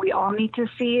what we all need to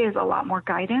see is a lot more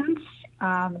guidance.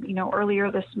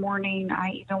 Earlier this morning,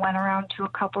 I even went around to a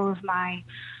couple of my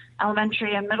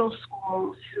elementary and middle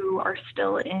schools who are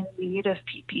still in need of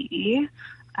PPE.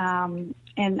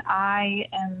 And I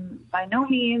am by no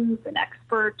means an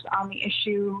expert on the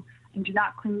issue and do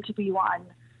not claim to be one.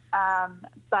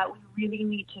 But we really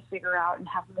need to figure out and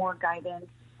have more guidance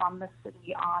from the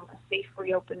city on a safe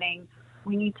reopening.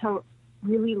 We need to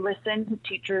really listen to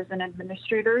teachers and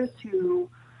administrators who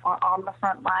are on the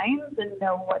front lines and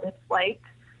know what it's like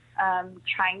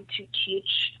trying to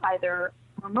teach either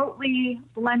remotely,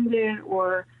 blended,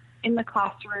 or in the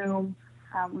classroom.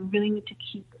 We really need to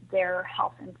keep their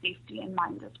health and safety in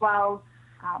mind as well.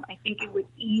 I think it would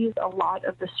ease a lot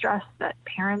of the stress that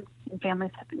parents and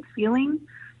families have been feeling,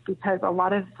 because a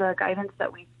lot of the guidance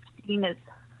that we've seen is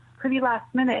pretty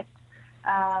last minute.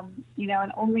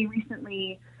 And only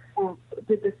recently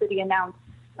did the city announce,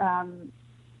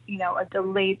 a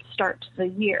delayed start to the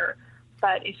year.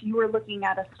 But if you were looking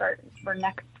at a start for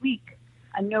next week,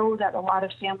 I know that a lot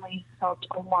of families felt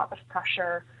a lot of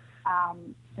pressure,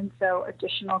 and so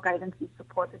additional guidance and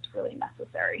support is really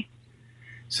necessary.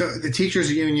 So the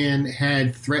teachers union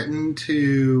had threatened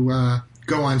to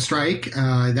go on strike.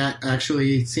 That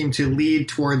actually seemed to lead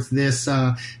towards this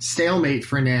stalemate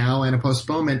for now and a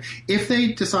postponement. If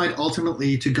they decide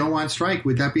ultimately to go on strike,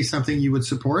 would that be something you would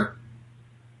support?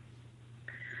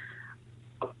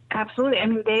 Absolutely. I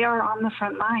mean, they are on the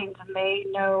front lines and they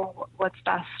know what's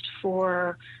best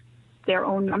for their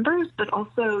own members, but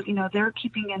also, you know, they're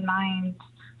keeping in mind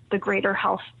the greater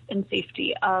health and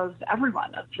safety of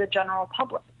everyone, of the general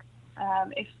public.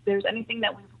 If there's anything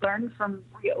that we've learned from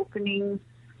reopening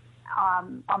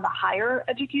on the higher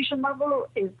education level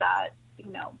is that,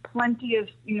 you know, plenty of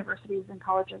universities and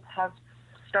colleges have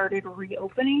started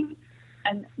reopening,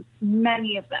 and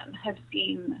many of them have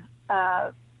seen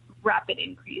a rapid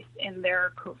increase in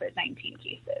their COVID-19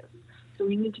 cases. So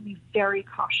we need to be very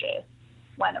cautious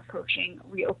when approaching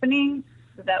reopening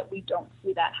so that we don't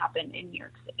see that happen in New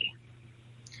York City.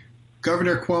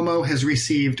 Governor Cuomo has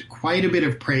received quite a bit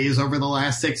of praise over the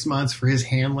last 6 months for his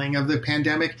handling of the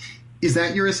pandemic. Is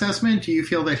that your assessment? Do you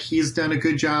feel that he's done a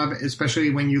good job, especially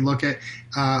when you look at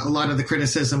a lot of the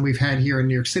criticism we've had here in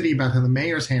New York City about how the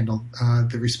mayor's handled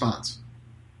the response?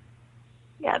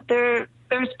 Yeah, there's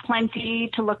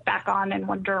plenty to look back on and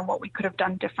wonder what we could have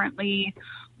done differently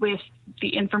with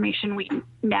the information we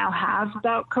now have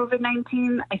about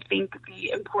COVID-19. I think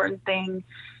the important thing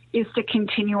is to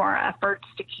continue our efforts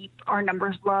to keep our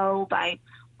numbers low by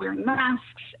wearing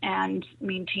masks and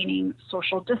maintaining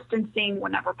social distancing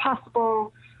whenever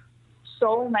possible.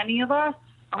 So many of us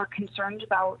are concerned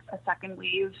about a second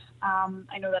wave.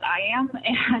 I know that I am,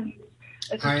 and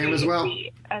I am as well.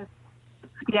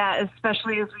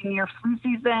 Especially as we near flu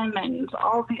season and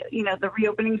all the, you know, the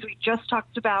reopenings we just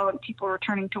talked about, people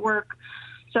returning to work.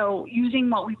 So using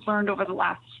what we've learned over the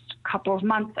last couple of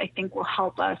months, I think will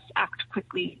help us act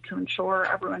quickly to ensure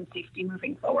everyone's safety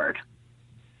moving forward.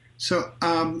 So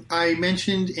I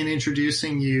mentioned in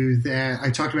introducing you that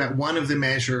I talked about one of the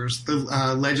measures, the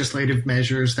legislative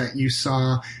measures that you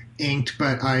saw inked,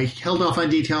 but I held off on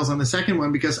details on the second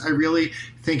one because I really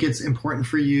think it's important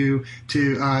for you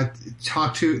to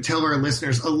tell our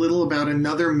listeners a little about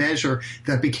another measure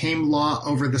that became law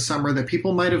over the summer that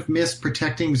people might have missed,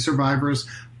 protecting survivors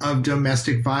of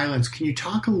domestic violence. Can you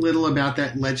talk a little about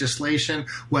that legislation,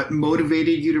 what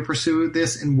motivated you to pursue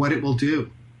this, and what it will do?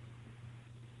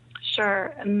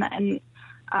 Sure, and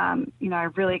you know, I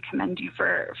really commend you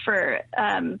for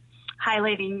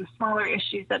highlighting smaller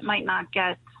issues that might not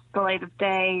get the light of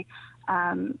day.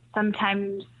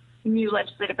 Sometimes new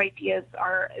legislative ideas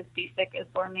are as basic as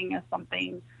learning as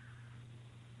something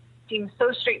seems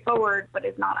so straightforward, but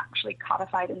is not actually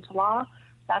codified into law.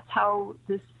 That's how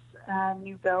this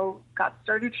new bill got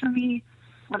started for me.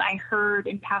 When I heard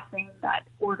in passing that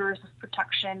orders of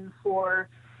protection for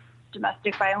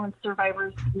domestic violence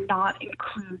survivors do not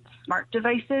include smart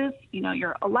devices, you know,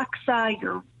 your Alexa,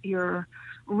 your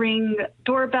Ring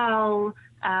doorbell,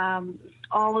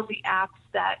 all of the apps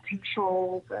that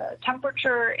control the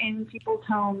temperature in people's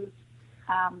homes.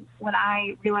 When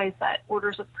I realized that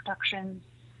orders of protection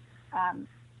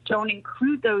don't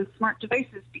include those smart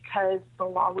devices because the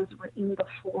law was written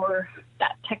before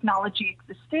that technology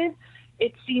existed,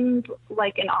 it seemed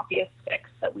like an obvious fix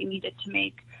that we needed to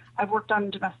make. I've worked on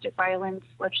domestic violence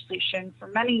legislation for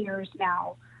many years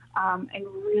now, and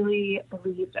really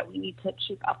believe that we need to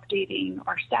keep updating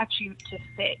our statute to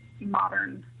fit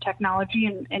modern technology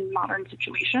and modern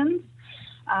situations.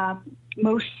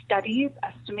 Most studies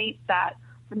estimate that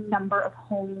the number of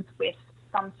homes with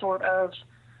some sort of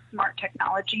smart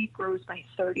technology grows by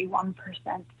 31%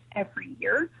 every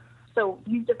year. So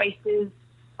these devices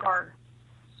are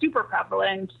super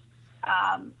prevalent.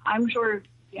 I'm sure,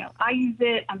 you know, I use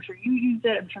it. I'm sure you use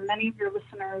it. I'm sure many of your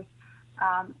listeners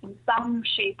in some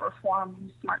shape or form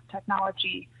use smart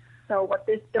technology. So what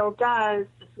this bill does,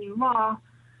 this new law,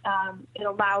 it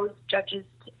allows judges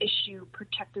to issue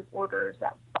protective orders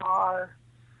that bar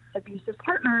abusive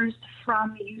partners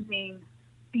from using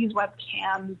these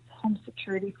webcams, home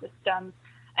security systems,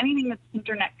 anything that's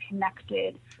internet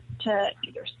connected to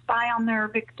either spy on their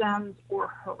victims or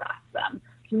harass them.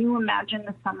 Can you imagine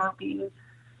the summer being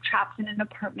trapped in an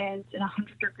apartment in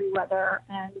 100-degree weather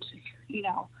and, you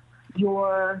know,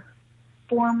 your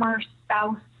former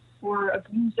spouse or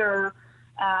abuser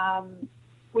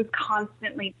was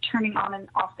constantly turning on and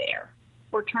off the air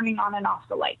or turning on and off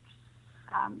the lights?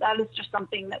 That is just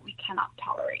something that we cannot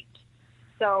tolerate.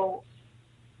 So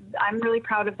I'm really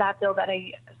proud of that bill that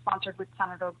I sponsored with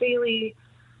Senator Bailey.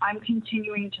 I'm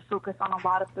continuing to focus on a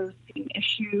lot of those same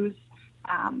issues.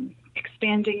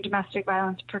 expanding domestic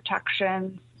violence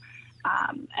protections,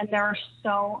 and there are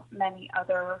so many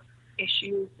other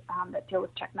issues that deal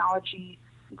with technology,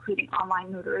 including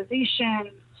online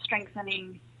notarization,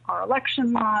 strengthening our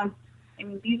election laws. I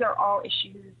mean, these are all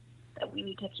issues that we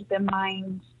need to keep in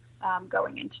mind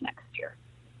going into next year.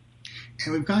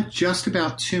 And we've got just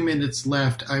about 2 minutes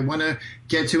left. I want to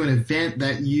get to an event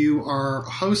that you are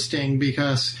hosting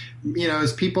because,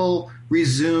 as people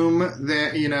resume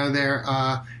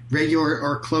their regular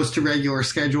or close to regular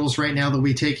schedules right now, they'll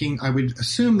be taking, I would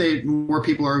assume more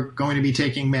people are going to be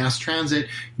taking mass transit.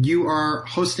 You are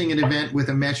hosting an event with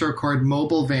a MetroCard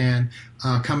mobile van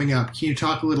coming up. Can you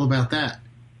talk a little about that?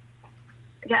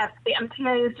 Yes, the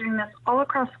MTA is doing this all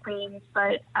across Queens,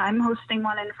 but I'm hosting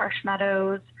one in Fresh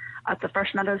Meadows at the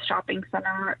Fresh Meadows Shopping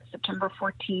Center, September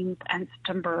 14th and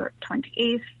September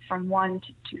 28th from 1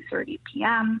 to 2:30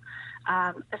 p.m.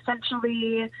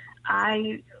 Essentially,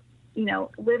 I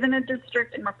live in a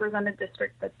district and represent a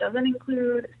district that doesn't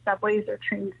include subways or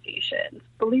train stations.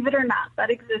 Believe it or not,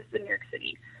 that exists in New York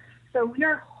City. So we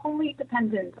are wholly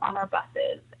dependent on our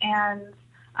buses. And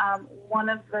one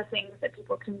of the things that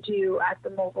people can do at the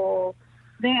mobile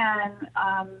van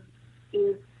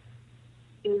is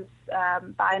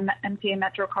buy MTA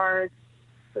MetroCards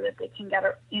so that they can get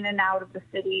in and out of the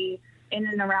city, in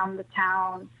and around the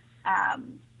town.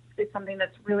 It's something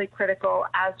that's really critical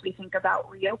as we think about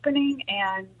reopening,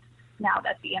 and now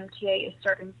that the MTA is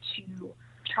starting to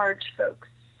charge folks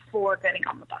for getting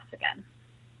on the bus again.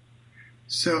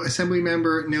 So,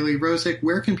 Assemblymember Nili Rozic,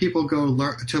 where can people go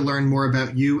to learn more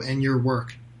about you and your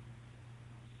work?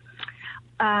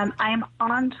 I'm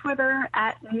on Twitter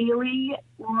at Nili,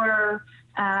 or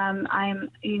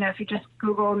if you just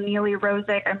Google Nili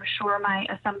Rozic, I'm sure my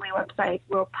Assembly website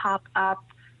will pop up.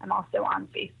 I'm also on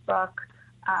Facebook.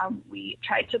 We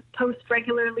try to post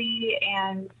regularly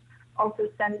and also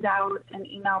send out an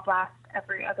email blast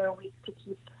every other week to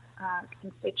keep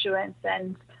constituents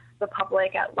and the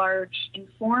public at large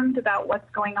informed about what's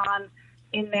going on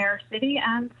in their city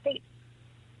and state.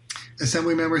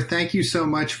 Assemblymember, thank you so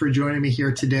much for joining me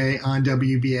here today on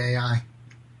WBAI.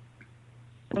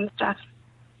 Thanks, Jeff.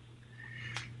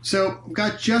 So we've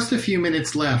got just a few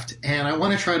minutes left, and I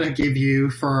want to try to give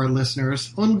you, for our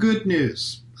listeners, a little good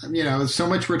news. So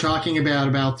much we're talking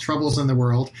about troubles in the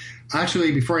world.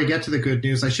 Actually, before I get to the good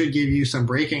news, I should give you some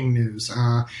breaking news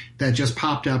that just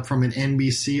popped up from an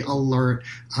NBC alert.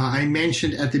 I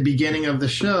mentioned at the beginning of the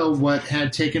show what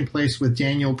had taken place with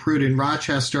Daniel Pruitt in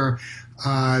Rochester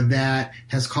that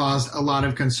has caused a lot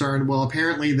of concern. Well,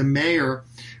 apparently the mayor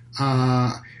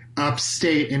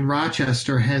upstate in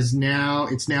Rochester it's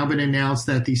now been announced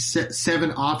that the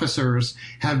 7 officers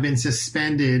have been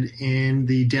suspended in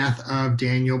the death of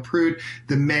Daniel Pruitt.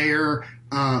 The mayor,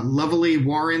 Lovely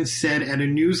Warren, said at a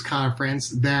news conference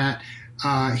that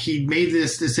he made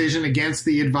this decision against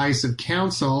the advice of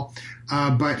counsel,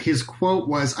 but his quote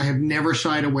was, "I have never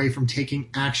shied away from taking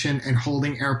action and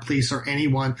holding our police or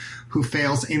anyone who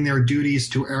fails in their duties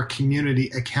to our community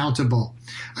accountable.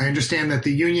 I understand that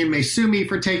the union may sue me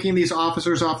for taking these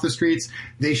officers off the streets.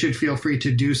 They should feel free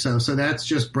to do so." So that's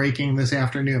just breaking this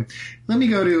afternoon. Let me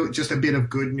go to just a bit of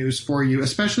good news for you,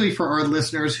 especially for our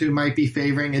listeners who might be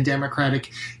favoring a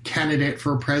Democratic candidate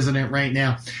for president right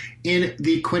now. In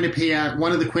the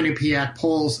one of the Quinnipiac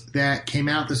polls that came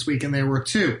out this week, and there were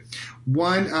 2.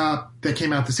 One that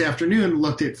came out this afternoon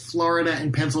looked at Florida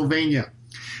and Pennsylvania,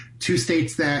 2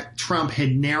 states that Trump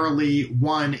had narrowly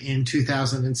won in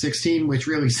 2016, which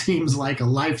really seems like a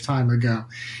lifetime ago.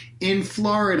 In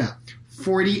Florida,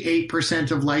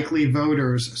 48% of likely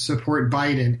voters support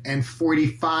Biden and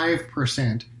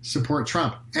 45% support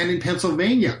Trump. And in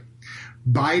Pennsylvania,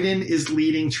 Biden is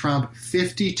leading Trump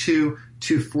 52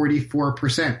 to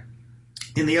 44%.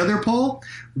 In the other poll,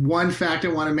 one fact I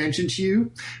want to mention to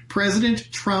you,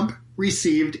 President Trump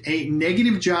received a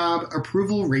negative job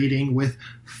approval rating with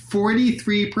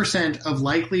 43% of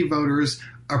likely voters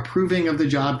approving of the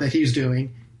job that he's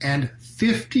doing and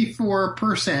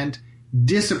 54%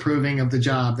 disapproving of the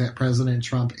job that President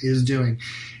Trump is doing.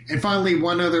 And finally,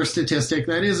 one other statistic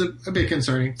that is a bit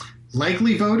concerning.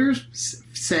 Likely voters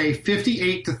say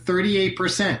 58 to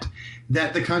 38%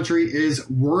 that the country is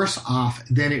worse off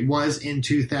than it was in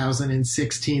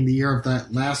 2016, the year of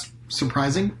that last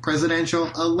surprising presidential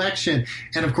election.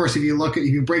 And of course, if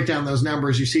you break down those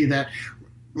numbers, you see that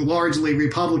largely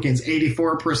Republicans,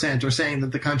 84%, are saying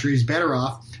that the country is better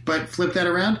off. But flip that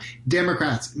around,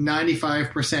 Democrats,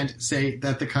 95% say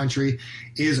that the country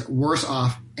is worse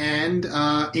off. And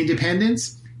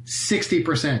independents,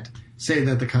 60% say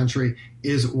that the country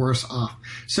is worse off.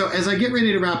 So as I get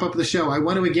ready to wrap up the show, I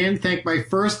want to again thank my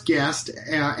first guest,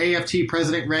 AFT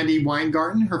President Randi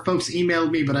Weingarten. Her folks emailed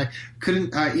me, but I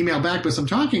couldn't email back, but I'm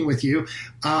talking with you,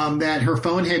 that her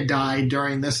phone had died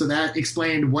during this. So that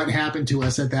explained what happened to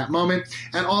us at that moment.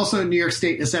 And also New York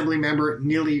State Assembly member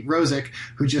Neely Rosick,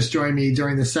 who just joined me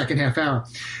during the second half hour.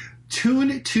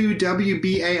 Tune to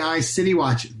WBAI City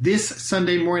Watch this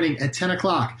Sunday morning at 10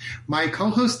 o'clock. My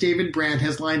co-host David Brandt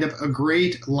has lined up a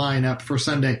great lineup for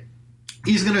Sunday.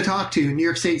 He's going to talk to New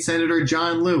York State Senator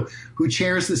John Liu, who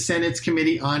chairs the Senate's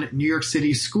Committee on New York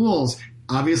City Schools,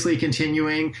 obviously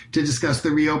continuing to discuss the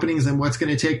reopenings and what's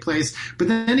going to take place. But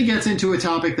then he gets into a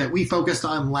topic that we focused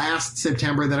on last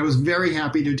September that I was very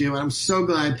happy to do. And I'm so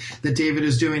glad that David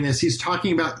is doing this. He's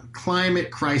talking about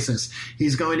climate crisis.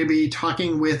 He's going to be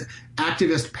talking with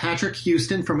activist Patrick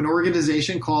Houston from an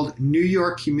organization called New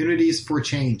York Communities for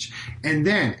Change. And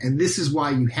then, and this is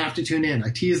why you have to tune in, I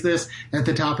teased this at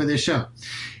the top of this show,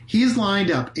 he's lined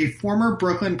up a former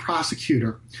Brooklyn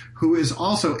prosecutor who is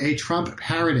also a Trump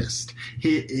parodist.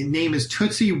 His name is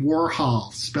Tootsie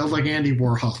Warhol, spelled like Andy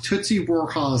Warhol. Tootsie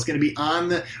Warhol is going to be on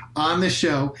the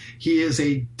show. He is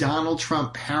a Donald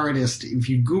Trump parodist. If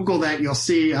you Google that, you'll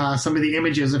see some of the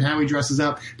images of how he dresses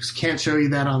up. Just can't show you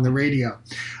that on the radio.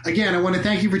 Again, I want to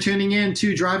thank you for tuning in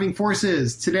to Driving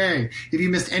Forces today. If you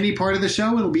missed any part of the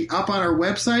show, it'll be up on our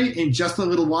website in just a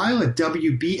little while at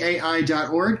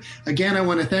WBAI.org. Again, I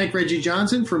want to thank Reggie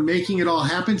Johnson for making it all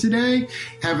happen today.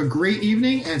 Have a great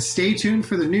evening and stay tuned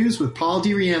for the news with Paul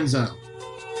DiRienzo.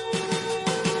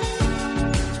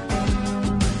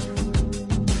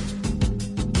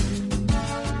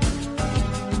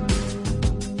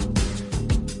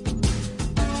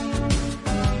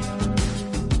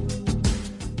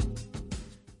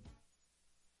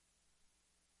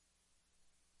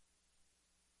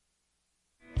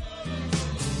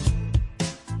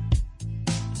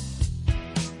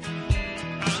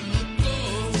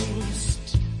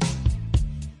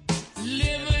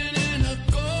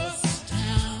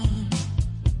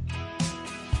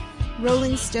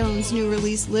 Rolling Stone's new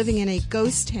release, Living in a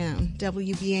Ghost Town,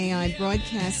 WBAI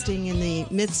broadcasting in the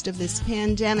midst of this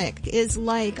pandemic, is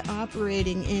like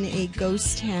operating in a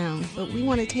ghost town. But we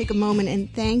want to take a moment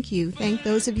and thank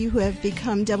those of you who have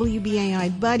become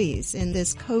WBAI buddies in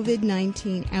this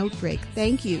COVID-19 outbreak.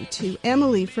 Thank you to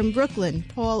Emily from Brooklyn,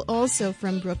 Paul also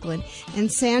from Brooklyn,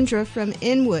 and Sandra from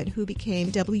Inwood, who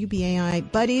became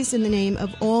WBAI buddies in the name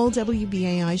of all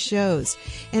WBAI shows.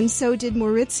 And so did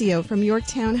Maurizio from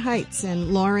Yorktown Heights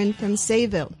and Lauren from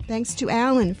Sayville. Thanks to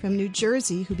Alan from New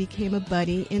Jersey, who became a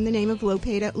buddy in the name of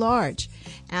Lopate at Large.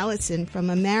 Allison from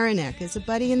Amerenik is a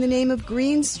buddy in the name of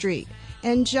Green Street.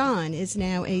 And John is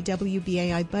now a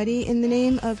WBAI buddy in the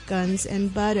name of Guns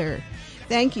and Butter.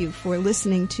 Thank you for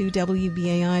listening to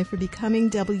WBAI, for becoming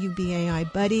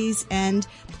WBAI buddies. And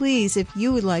please, if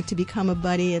you would like to become a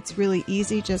buddy, it's really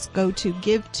easy. Just go to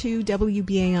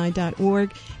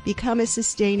give2wbai.org, become a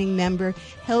sustaining member,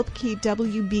 help keep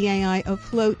WBAI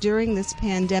afloat during this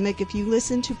pandemic. If you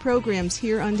listen to programs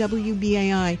here on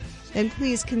WBAI, then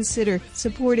please consider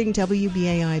supporting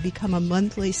WBAI. Become a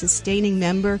monthly sustaining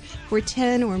member for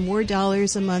 $10 or more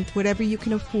a month, whatever you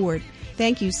can afford.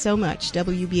 Thank you so much.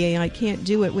 WBAI can't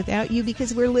do it without you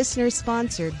because we're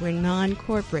listener-sponsored. We're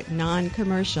non-corporate,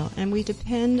 non-commercial, and we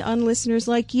depend on listeners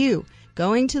like you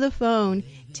going to the phone,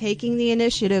 taking the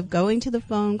initiative, going to the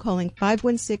phone, calling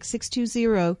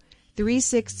 516-620-3602,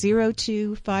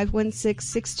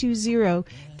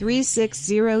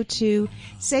 516-620-3602.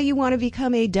 Say you want to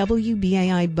become a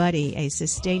WBAI buddy, a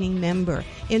sustaining member,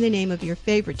 in the name of your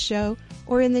favorite show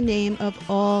or in the name of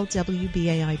all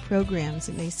WBAI programs.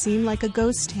 It may seem like a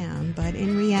ghost town, but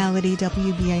in reality,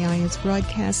 WBAI is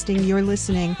broadcasting, you're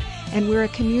listening, and we're a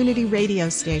community radio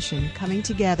station coming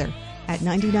together at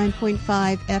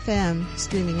 99.5 FM,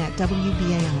 streaming at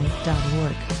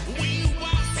WBAI.org.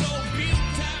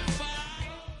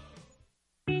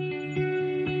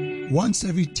 Once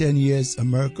every 10 years,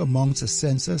 America mounts a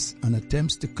census and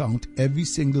attempts to count every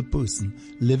single person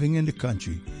living in the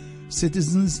country,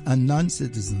 citizens and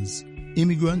non-citizens,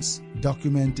 immigrants,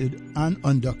 documented and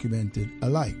undocumented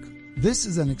alike. This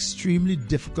is an extremely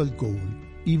difficult goal,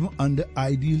 even under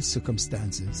ideal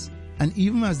circumstances, and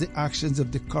even as the actions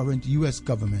of the current U.S.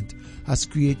 government has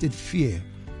created fear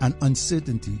and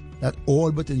uncertainty that all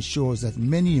but ensures that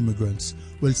many immigrants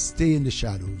will stay in the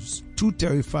shadows, too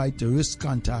terrified to risk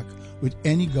contact with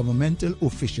any governmental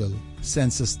official,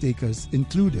 census takers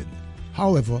included.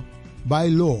 However, by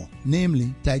law,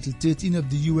 namely Title 13 of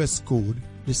the U.S. Code,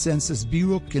 the Census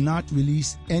Bureau cannot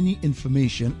release any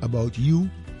information about you,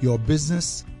 your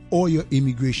business, or your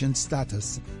immigration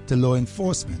status to law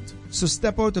enforcement. So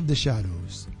step out of the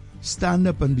shadows, stand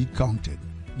up and be counted.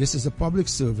 This is a public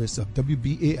service of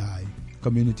WBAI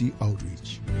Community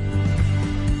Outreach.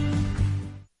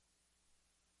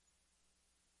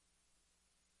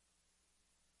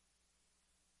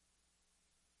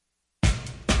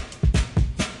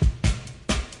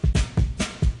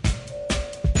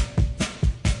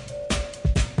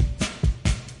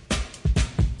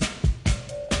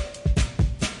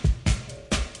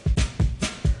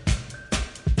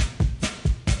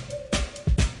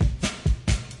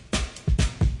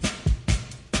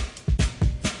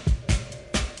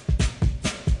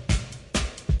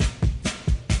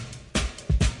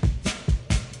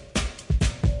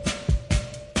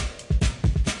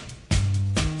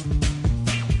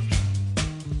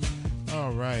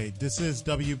 This is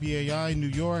WBAI New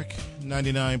York,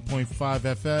 99.5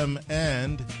 FM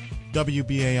and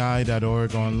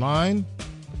WBAI.org online.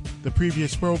 The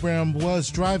previous program was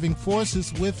Driving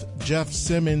Forces with Jeff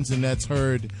Simmons, and that's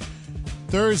heard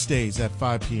Thursdays at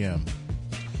 5 p.m.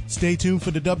 Stay tuned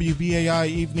for the WBAI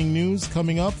Evening News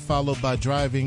coming up, followed by Driving